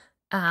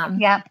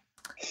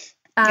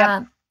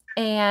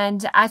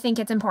 And I think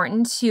it's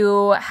important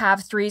to have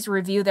 3s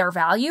review their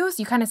values.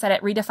 You kind of said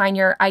it, redefine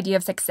your idea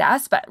of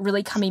success, but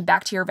really coming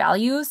back to your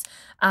values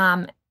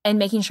and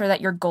making sure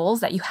that your goals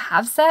that you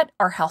have set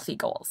are healthy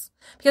goals.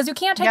 Because you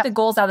can't take the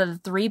goals out of the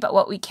 3, but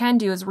what we can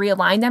do is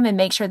realign them and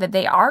make sure that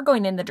they are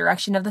going in the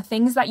direction of the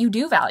things that you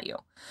do value.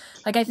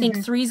 Like I think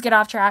 3s get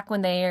off track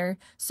when they're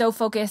so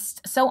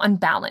focused, so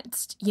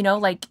unbalanced, you know,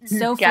 like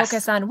so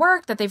focused on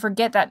work that they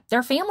forget that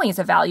their family is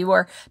a value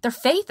or their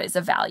faith is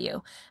a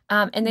value.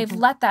 And they've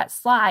let that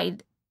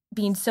slide,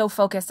 being so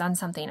focused on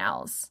something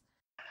else.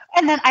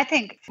 And then I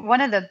think one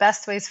of the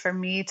best ways for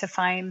me to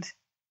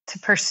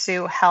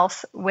pursue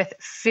health with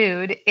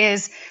food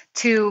is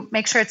to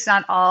make sure it's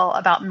not all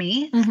about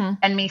me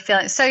and me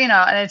feeling. So, you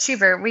know, an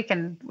achiever, we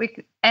can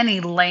any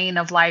lane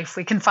of life,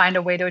 we can find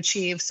a way to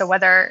achieve. So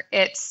whether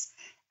it's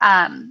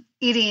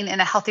eating in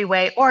a healthy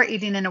way or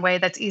eating in a way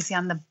that's easy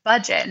on the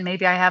budget, and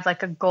maybe I have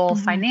like a goal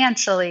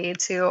financially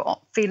to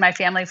feed my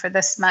family for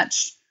this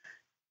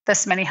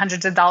many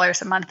hundreds of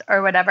dollars a month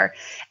or whatever.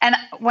 And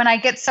when I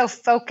get so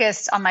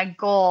focused on my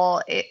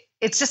goal,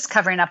 it's just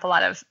covering up a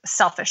lot of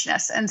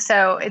selfishness. And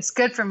so it's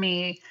good for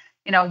me,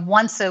 you know,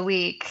 once a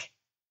week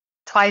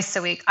twice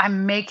a week,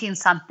 I'm making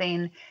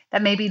something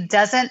that maybe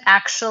doesn't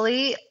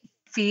actually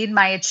feed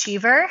my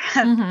achiever,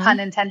 pun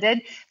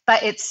intended,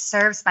 but it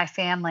serves my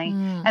family.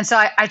 And so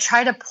I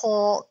try to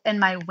pull in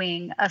my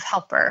wing of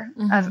helper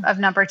of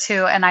number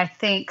two. And I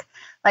think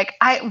like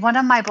one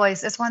of my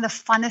boys is one of the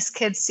funnest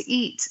kids to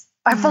eat.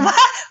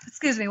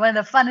 Excuse me, one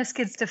of the funnest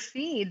kids to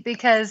feed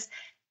because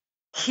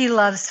he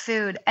loves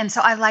food. And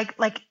so I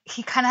like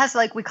he kind of has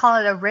like, we call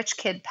it a rich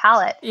kid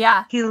palate.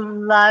 Yeah. He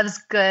loves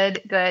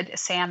good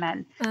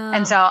salmon.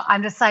 And so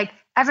I'm just like,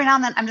 every now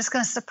and then I'm just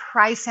going to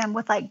surprise him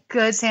with like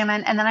good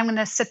salmon. And then I'm going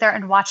to sit there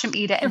and watch him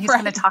eat it. And he's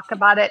going to talk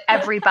about it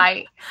every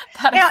bite.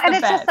 And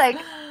it's just like,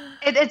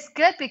 it's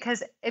good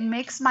because it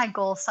makes my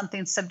goal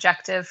something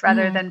subjective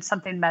rather than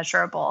something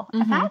measurable.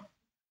 And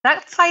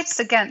that fights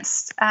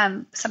against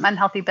some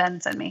unhealthy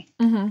bends in me.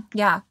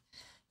 Yeah.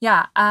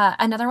 Yeah.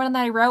 Another one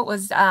that I wrote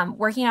was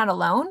working out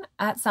alone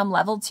at some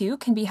level too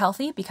can be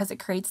healthy because it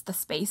creates the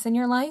space in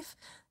your life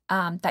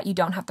that you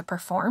don't have to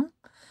perform.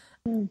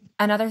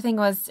 Another thing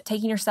was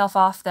taking yourself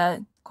off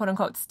the quote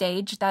unquote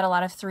stage that a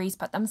lot of threes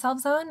put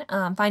themselves on,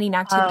 finding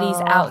activities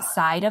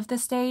outside of the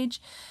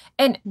stage.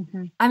 And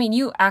I mean,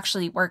 you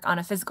actually work on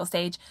a physical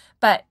stage,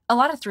 but a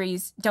lot of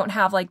threes don't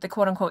have like the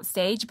quote unquote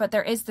stage, but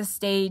there is the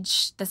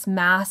stage, this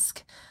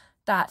mask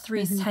that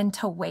threes tend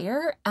to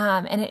wear.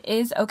 And it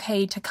is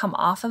okay to come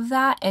off of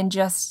that and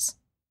just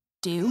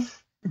do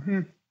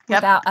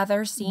without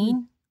others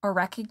seeing or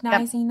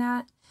recognizing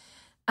that.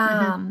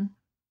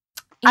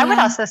 I would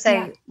also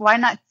say, why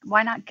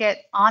not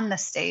get on the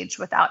stage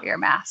without your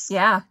mask?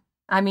 Yeah.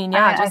 I mean,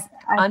 just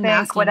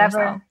unmasking whatever.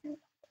 Yourself.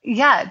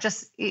 Yeah.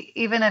 Just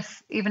even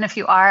if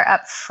you are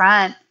up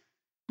front,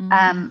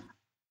 not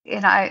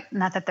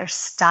that there's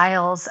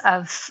styles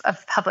of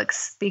public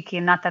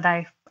speaking, not that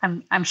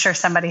I'm sure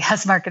somebody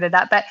has marketed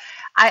that, but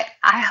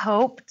I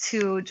hope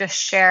to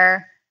just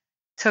share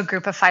to a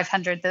group of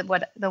 500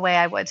 the way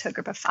I would to a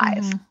group of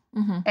 5,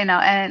 and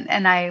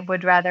I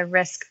would rather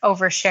risk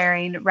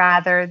oversharing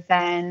rather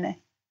than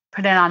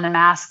putting on a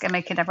mask and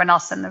making everyone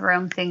else in the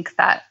room think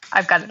that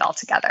I've got it all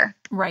together.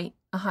 Right.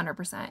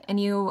 100%. And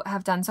you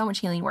have done so much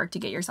healing work to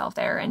get yourself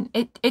there. And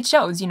it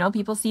shows,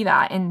 people see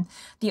that and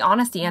the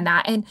honesty in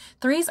that. And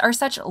threes are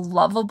such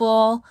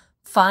lovable,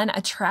 fun,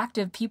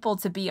 attractive people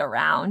to be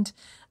around.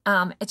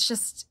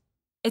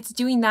 It's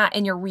doing that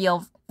in your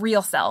real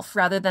self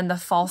rather than the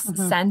false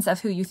sense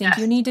of who you think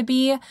you need to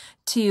be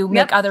to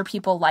make other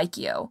people like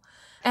you.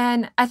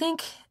 And I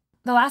think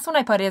the last one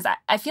I put is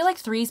I feel like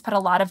threes put a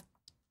lot of,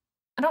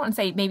 I don't want to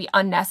say maybe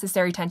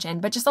unnecessary tension,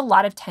 but just a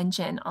lot of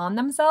tension on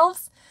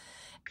themselves.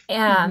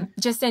 And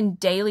just in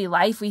daily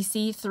life, we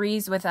see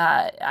threes with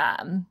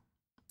a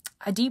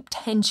deep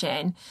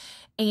tension,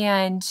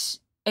 and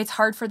it's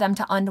hard for them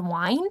to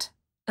unwind.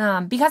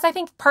 Because I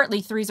think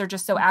partly threes are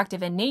just so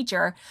active in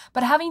nature,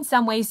 but having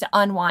some ways to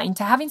unwind,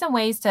 having some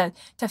ways to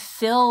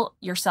fill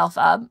yourself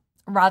up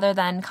rather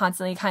than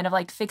constantly kind of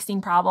like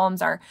fixing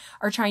problems or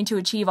trying to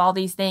achieve all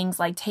these things,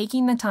 like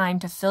taking the time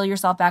to fill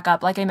yourself back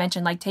up. Like I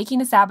mentioned, like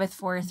taking a Sabbath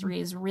for a three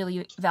is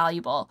really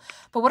valuable.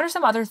 But what are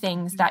some other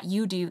things that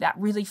you do that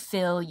really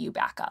fill you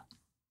back up?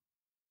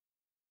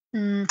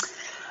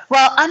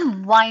 Well,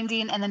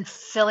 unwinding and then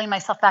filling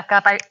myself back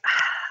up. I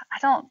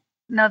don't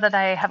know that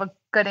I have a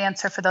good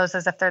answer for those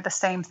as if they're the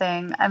same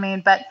thing. I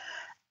mean, but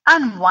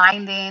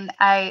unwinding,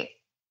 I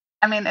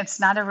mean, it's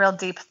not a real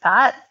deep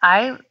thought.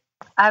 I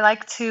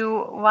like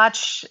to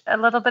watch a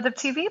little bit of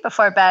TV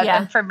before bed. Yeah.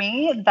 And for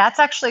me, that's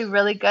actually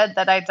really good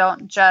that I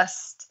don't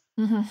just,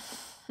 I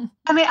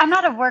mean, I'm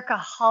not a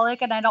workaholic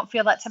and I don't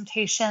feel that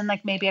temptation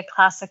like maybe a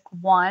classic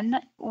one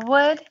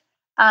would.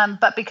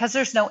 But because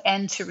there's no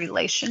end to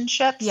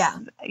relationships,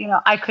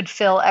 I could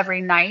fill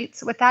every night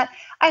with that.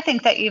 I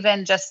think that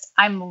even just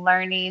I'm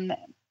learning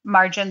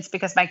margins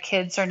because my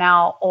kids are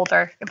now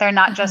older. They're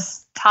not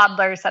just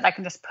toddlers that I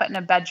can just put in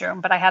a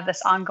bedroom, but I have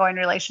this ongoing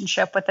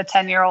relationship with a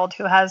 10-year-old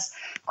who has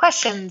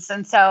questions.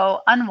 And so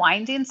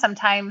unwinding,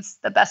 sometimes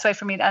the best way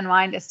for me to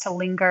unwind is to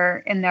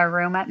linger in their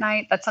room at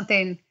night. That's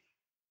something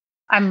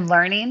I'm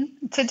learning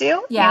to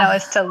do,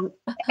 is to,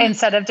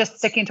 instead of just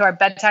sticking to our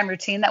bedtime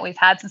routine that we've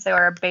had since they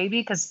were a baby,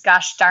 because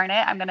gosh darn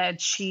it, I'm going to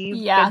achieve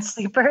good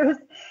sleepers.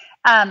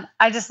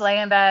 I just lay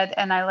in bed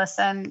and I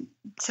listen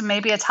to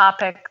maybe a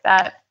topic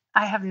that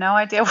I have no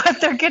idea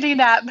what they're getting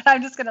at, but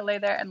I'm just going to lay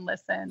there and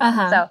listen.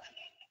 So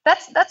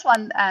that's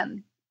one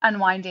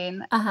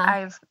unwinding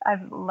I've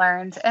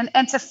learned.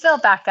 And to fill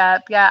back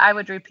up, I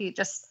would repeat,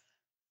 just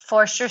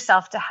force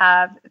yourself to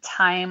have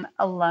time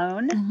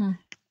alone.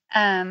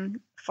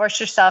 Force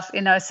yourself,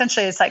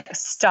 essentially it's like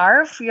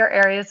starve your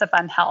areas of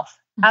unhealth.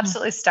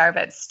 Absolutely starve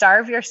it.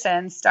 Starve your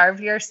sin,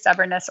 starve your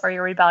stubbornness or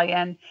your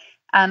rebellion,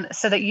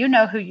 so that you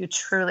know who you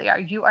truly are.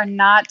 You are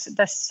not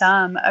the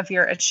sum of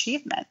your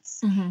achievements,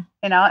 and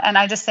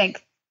I just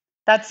think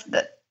that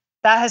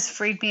has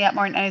freed me up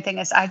more than anything.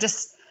 I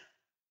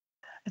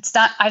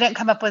didn't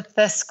come up with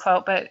this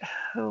quote, but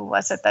who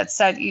was it that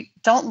said, you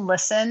don't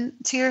listen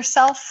to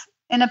yourself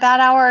in a bad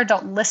hour, or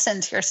don't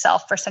listen to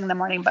yourself first thing in the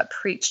morning, but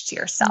preach to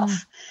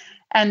yourself.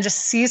 And just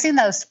seizing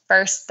those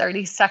first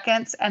 30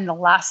 seconds and the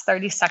last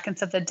 30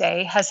 seconds of the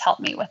day has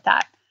helped me with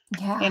that.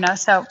 Yeah.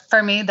 So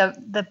for me,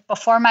 the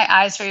before my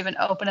eyes are even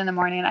open in the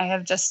morning, I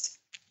have just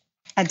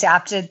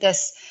adapted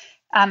this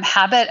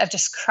habit of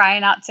just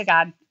crying out to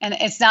God. And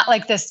it's not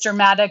like this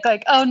dramatic,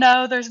 like, oh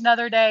no, there's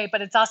another day,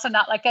 but it's also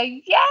not like a,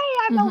 yay,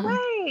 I'm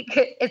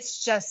awake.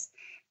 It's just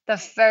the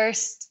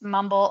first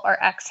mumble or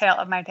exhale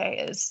of my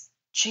day is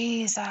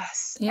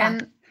Jesus. Yeah.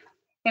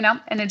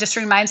 And it just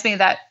reminds me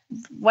that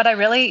what I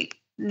really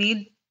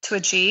need to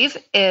achieve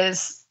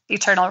is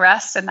eternal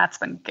rest. And that's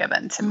been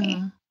given to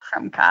me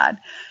from God,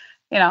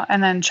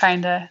 and then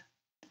trying to,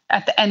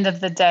 at the end of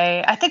the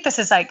day, I think this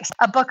is like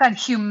a book on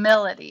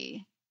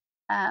humility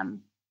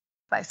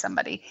by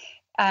somebody.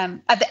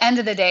 At the end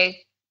of the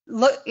day,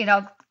 look,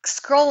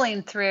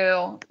 scrolling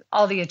through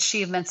all the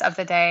achievements of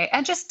the day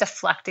and just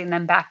deflecting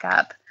them back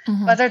up,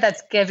 whether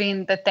that's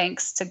giving the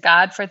thanks to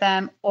God for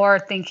them or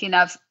thinking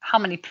of how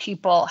many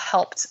people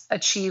helped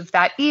achieve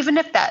that, even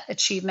if that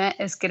achievement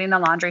is getting the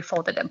laundry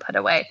folded and put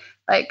away.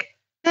 Like,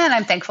 man,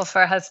 I'm thankful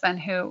for a husband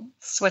who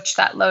switched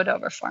that load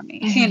over for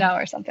me,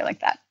 or something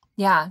like that.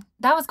 Yeah.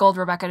 That was gold,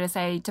 Rebecca, to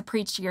say to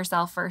preach to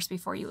yourself first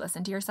before you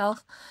listen to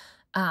yourself.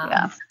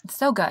 It's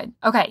so good.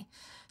 Okay.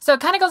 So it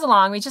kind of goes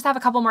along. We just have a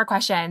couple more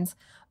questions.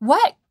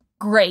 What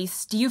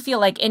grace do you feel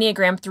like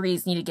Enneagram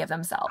 3s need to give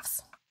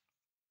themselves?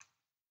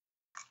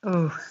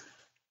 Ooh.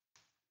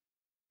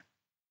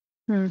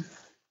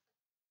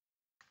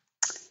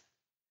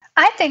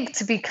 I think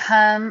to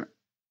become,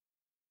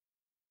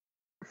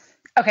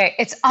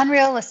 it's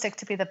unrealistic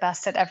to be the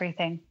best at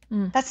everything.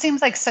 That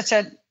seems like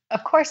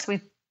of course,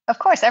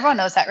 everyone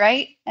knows that,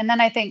 right? And then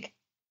I think,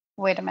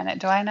 wait a minute,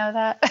 do I know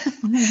that?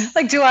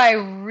 Like, do I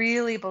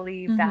really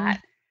believe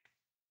that?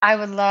 I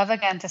would love,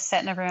 again, to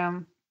sit in a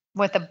room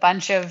with a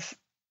bunch of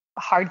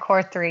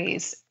hardcore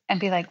 3s and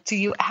be like, do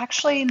you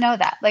actually know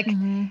that? Like,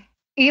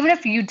 even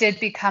if you did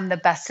become the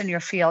best in your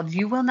field,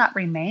 you will not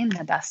remain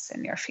the best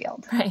in your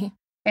field. Right.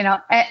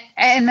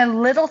 And the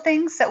little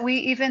things that we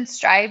even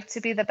strive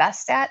to be the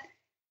best at,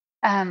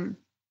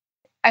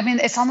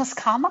 it's almost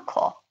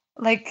comical.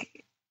 Like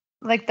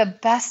the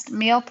best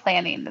meal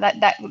planning,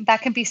 that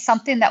can be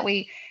something that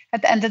we,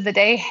 at the end of the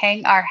day,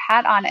 hang our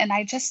hat on. And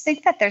I just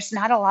think that there's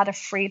not a lot of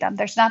freedom.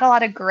 There's not a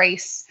lot of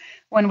grace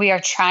when we are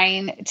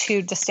trying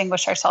to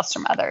distinguish ourselves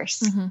from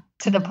others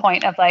to the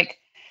point of like,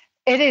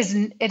 it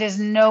is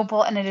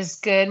noble and it is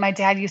good. My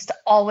dad used to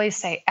always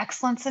say,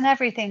 excellence in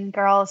everything,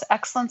 girls,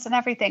 excellence in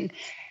everything.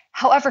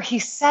 However, he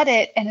said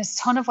it and his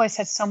tone of voice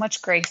had so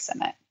much grace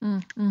in it.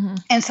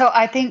 And so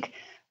I think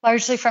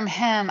largely from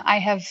him, I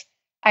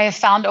have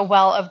found a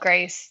well of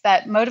grace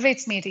that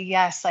motivates me to,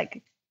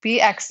 be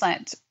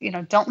excellent.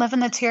 Don't live in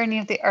the tyranny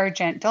of the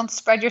urgent. Don't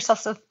spread yourself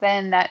so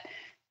thin that,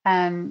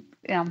 that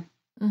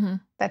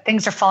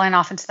things are falling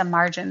off into the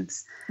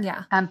margins.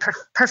 Yeah.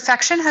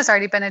 Perfection has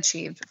already been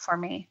achieved for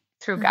me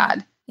through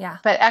God. Yeah.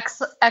 But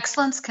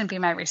excellence can be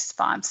my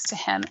response to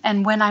him.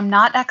 And when I'm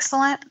not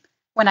excellent,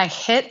 when I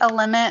hit a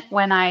limit,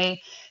 when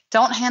I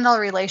don't handle a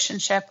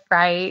relationship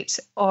right,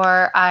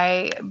 or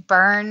I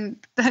burn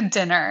the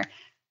dinner,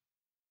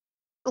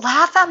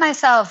 laugh at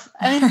myself.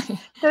 I mean,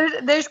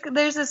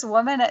 there's this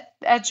woman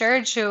at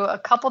church who a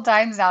couple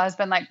times now has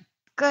been like,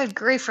 good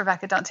grief,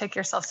 Rebecca, don't take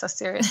yourself so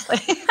seriously.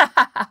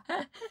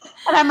 And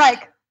I'm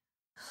like,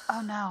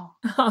 oh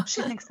no,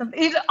 she thinks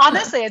something.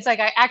 Honestly, it's like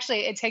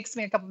it takes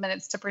me a couple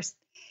minutes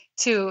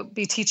to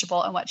be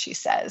teachable in what she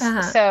says.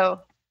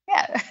 So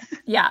yeah.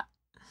 Yeah.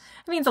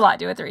 It means a lot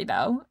to a 3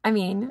 though. I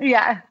mean,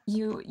 yeah,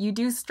 you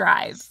do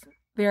strive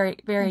very,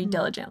 very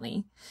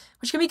diligently,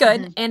 which can be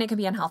good and it can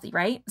be unhealthy,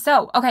 right?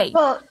 So, okay.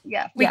 Well,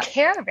 yeah, we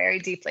care very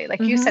deeply. Like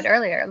you said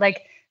earlier,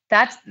 like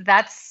that's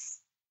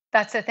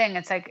the thing.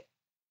 It's like,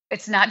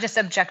 it's not just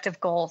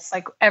objective goals.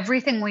 Like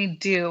everything we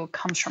do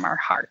comes from our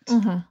heart.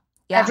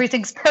 Yeah.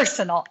 Everything's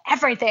personal,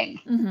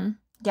 everything.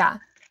 Yeah.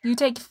 You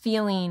take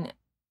feeling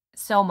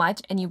so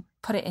much and you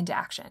put it into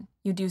action.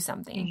 You do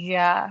something.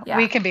 Yeah.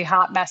 We can be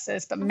hot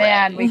messes, but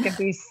man, we can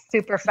be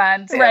super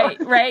fun too.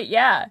 Right.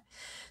 Yeah.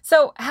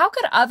 So how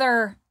could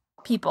other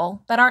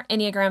people that aren't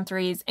Enneagram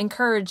 3s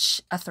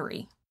encourage a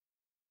 3?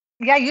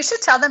 Yeah, you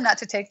should tell them not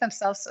to take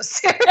themselves so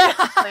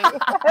seriously.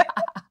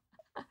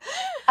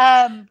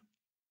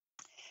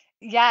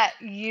 Yeah,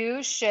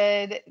 you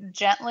should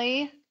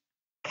gently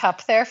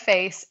cup their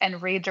face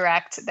and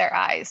redirect their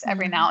eyes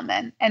every now and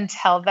then and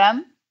tell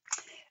them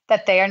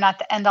that they are not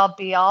the end all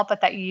be all,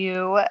 but that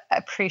you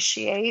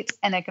appreciate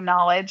and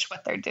acknowledge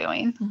what they're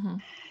doing.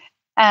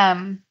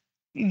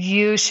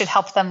 You should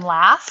help them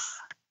laugh.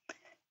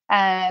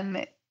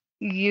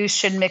 You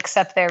should mix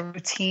up their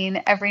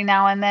routine every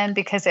now and then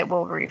because it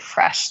will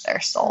refresh their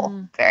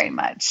soul very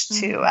much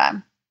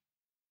to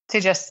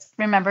just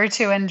remember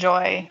to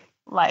enjoy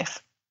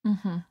life.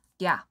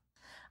 Yeah.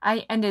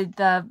 I ended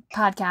the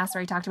podcast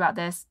where I talked about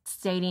this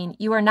stating,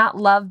 you are not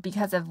loved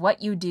because of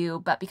what you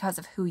do, but because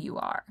of who you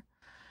are.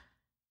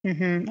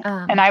 And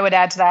I would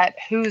add to that,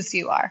 whose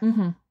you are.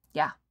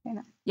 Yeah.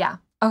 Yeah.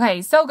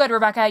 Okay. So good,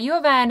 Rebecca. You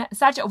have been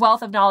such a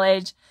wealth of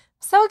knowledge.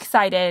 So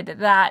excited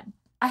that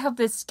I hope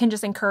this can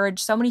just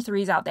encourage so many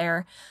threes out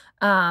there,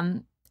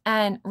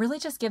 and really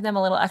just give them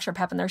a little extra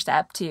pep in their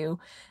step to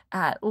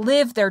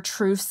live their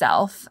true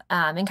self,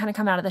 and kind of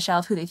come out of the shell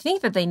of who they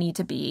think that they need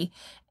to be,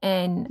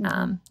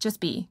 and just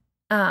be.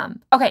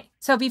 Okay,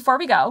 so before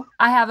we go,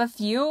 I have a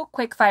few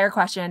quick fire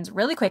questions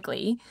really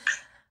quickly.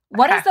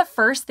 What is the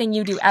first thing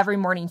you do every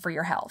morning for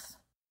your health?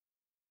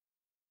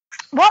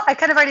 Well, I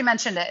kind of already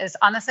mentioned it, is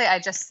honestly, I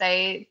just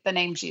say the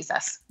name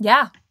Jesus.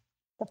 Yeah.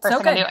 The first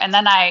thing I do. And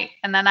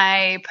then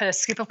I put a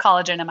scoop of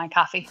collagen in my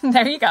coffee.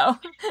 There you go.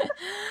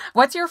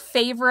 What's your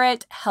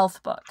favorite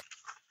health book?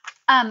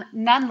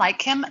 None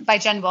Like Him by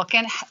Jen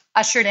Wilkin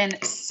ushered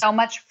in so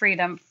much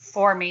freedom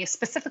for me,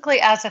 specifically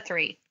as a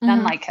 3.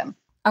 None Like Him.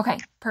 Okay,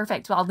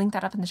 perfect. Well, I'll link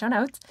that up in the show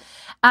notes.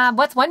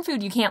 What's one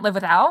food you can't live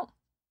without?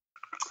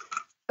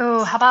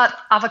 Oh, how about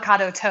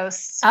avocado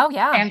toast? Oh,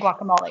 yeah. And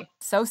guacamole.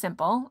 So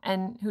simple.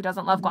 And who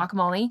doesn't love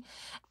guacamole?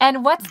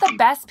 And what's the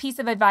best piece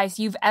of advice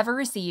you've ever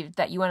received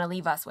that you want to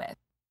leave us with?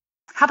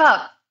 How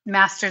about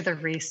master the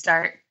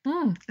restart?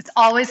 It's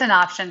always an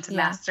option to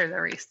master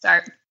the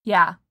restart.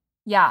 Yeah.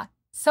 Yeah.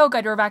 So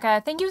good,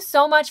 Rebecca. Thank you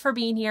so much for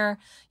being here.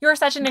 You're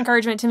such an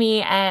encouragement to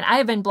me, and I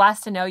have been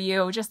blessed to know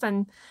you just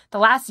in the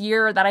last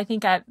year that I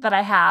think that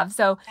I have.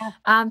 So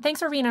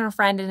thanks for being a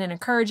friend and an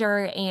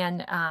encourager,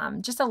 and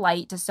just a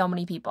light to so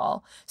many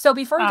people. So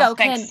before we go,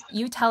 thanks. Can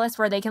you tell us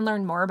where they can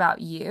learn more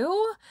about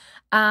you,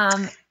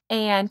 and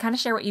kind of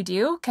share what you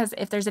do? Because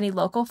if there's any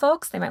local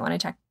folks, they might want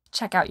to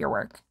check out your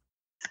work.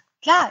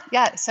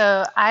 Yeah.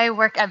 So I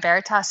work at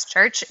Veritas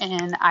Church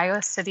in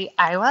Iowa City,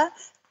 Iowa.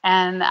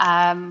 And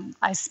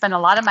I spend a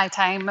lot of my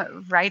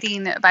time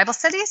writing Bible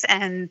studies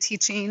and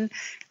teaching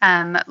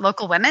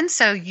local women.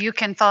 So you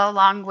can follow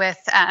along with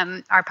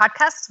our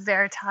podcast,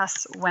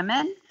 Veritas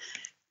Women,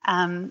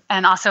 and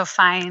also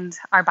find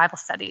our Bible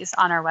studies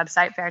on our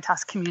website,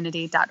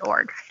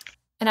 veritascommunity.org.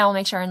 And I will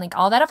make sure and link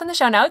all that up in the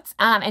show notes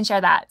and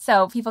share that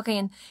so people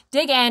can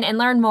dig in and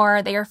learn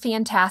more. They are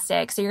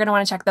fantastic. So you're going to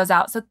want to check those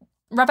out. So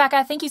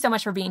Rebecca, thank you so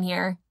much for being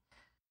here.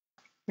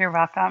 You're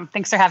welcome.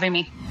 Thanks for having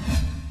me.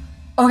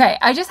 Okay,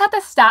 I just had to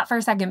stop for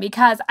a second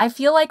because I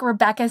feel like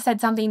Rebecca said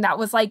something that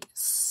was like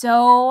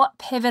so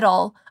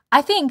pivotal,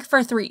 I think,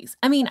 for threes.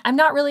 I mean, I'm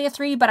not really a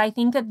 3, but I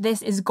think that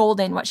this is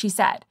golden, what she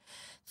said.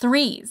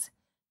 Threes,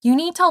 you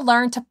need to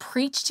learn to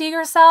preach to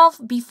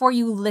yourself before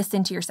you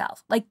listen to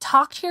yourself. Like,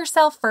 talk to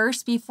yourself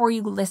first before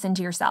you listen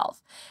to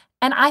yourself.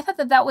 And I thought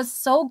that was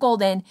so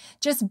golden,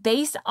 just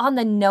based on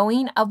the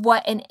knowing of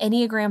what an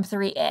Enneagram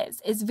 3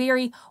 is. It's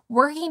very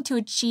working to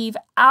achieve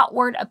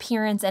outward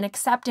appearance and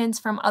acceptance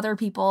from other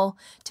people,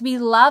 to be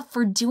loved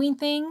for doing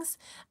things.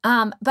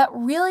 But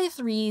really,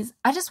 threes,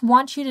 I just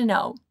want you to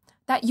know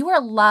that you are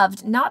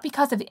loved not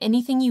because of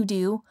anything you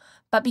do,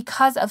 but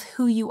because of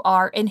who you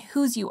are and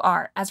whose you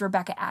are, as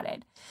Rebecca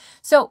added.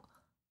 So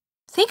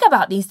think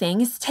about these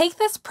things, take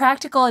this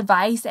practical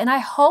advice, and I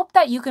hope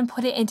that you can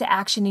put it into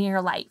action in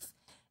your life.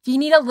 If you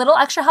need a little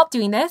extra help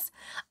doing this,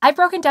 I've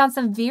broken down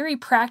some very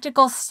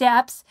practical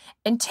steps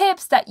and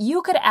tips that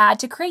you could add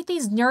to create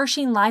these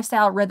nourishing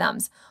lifestyle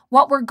rhythms,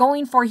 what we're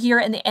going for here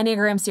in the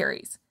Enneagram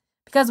series.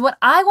 Because what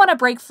I want to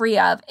break free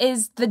of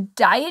is the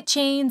diet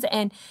chains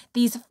and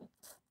these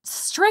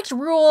strict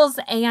rules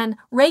and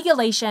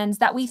regulations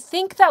that we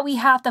think that we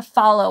have to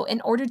follow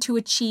in order to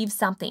achieve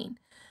something.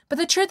 But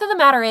the truth of the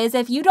matter is,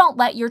 if you don't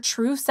let your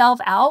true self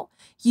out,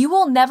 you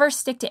will never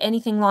stick to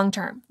anything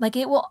long-term. Like,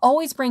 it will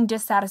always bring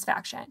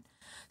dissatisfaction.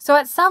 So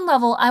at some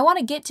level, I want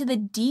to get to the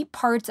deep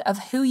parts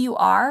of who you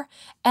are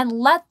and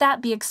let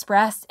that be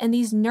expressed in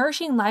these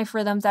nourishing life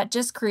rhythms that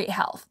just create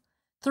health.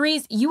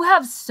 Threes, you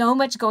have so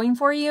much going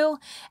for you,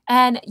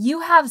 and you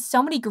have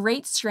so many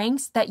great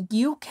strengths that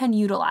you can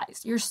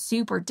utilize. You're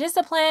super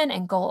disciplined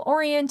and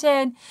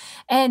goal-oriented,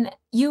 and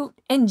you,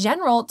 in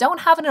general, don't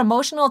have an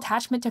emotional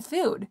attachment to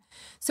food.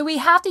 So we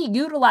have to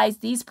utilize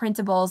these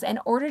principles in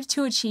order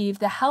to achieve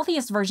the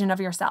healthiest version of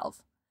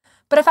yourself.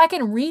 But if I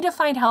can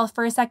redefine health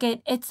for a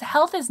second,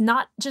 health is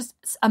not just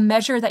a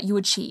measure that you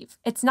achieve.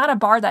 It's not a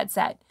bar that's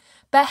set.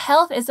 But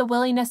health is a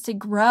willingness to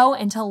grow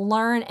and to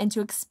learn and to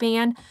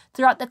expand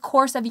throughout the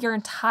course of your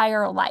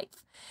entire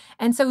life.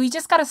 And so we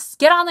just got to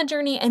get on the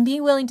journey and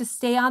be willing to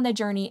stay on the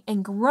journey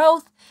in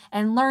growth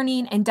and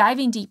learning and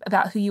diving deep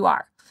about who you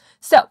are.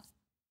 So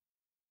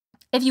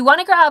if you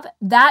want to grab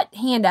that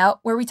handout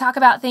where we talk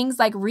about things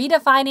like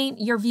redefining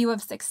your view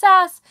of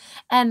success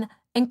and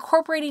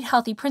incorporating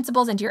healthy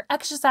principles into your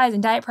exercise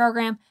and diet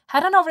program,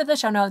 head on over to the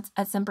show notes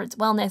at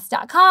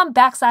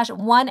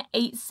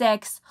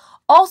simprancewellness.com/186.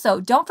 Also,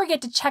 don't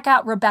forget to check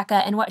out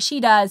Rebecca and what she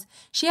does.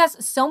 She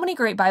has so many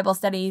great Bible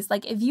studies.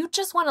 Like, if you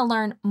just want to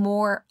learn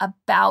more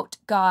about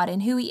God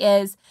and who he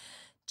is,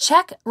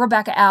 check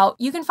Rebecca out.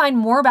 You can find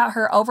more about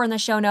her over in the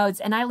show notes,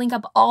 and I link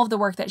up all of the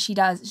work that she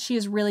does. She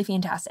is really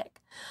fantastic.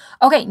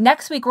 Okay,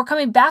 next week, we're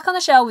coming back on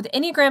the show with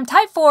Enneagram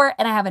Type 4,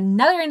 and I have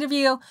another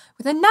interview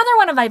with another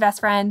one of my best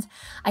friends.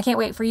 I can't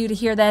wait for you to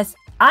hear this.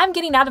 I'm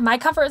getting out of my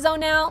comfort zone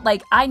now.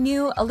 Like, I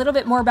knew a little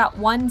bit more about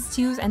 1s,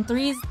 2s, and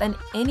 3s than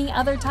any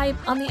other type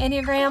on the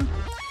Enneagram.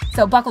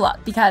 So buckle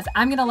up because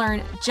I'm going to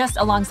learn just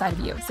alongside of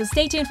you. So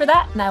stay tuned for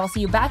that, and I will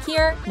see you back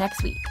here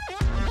next week.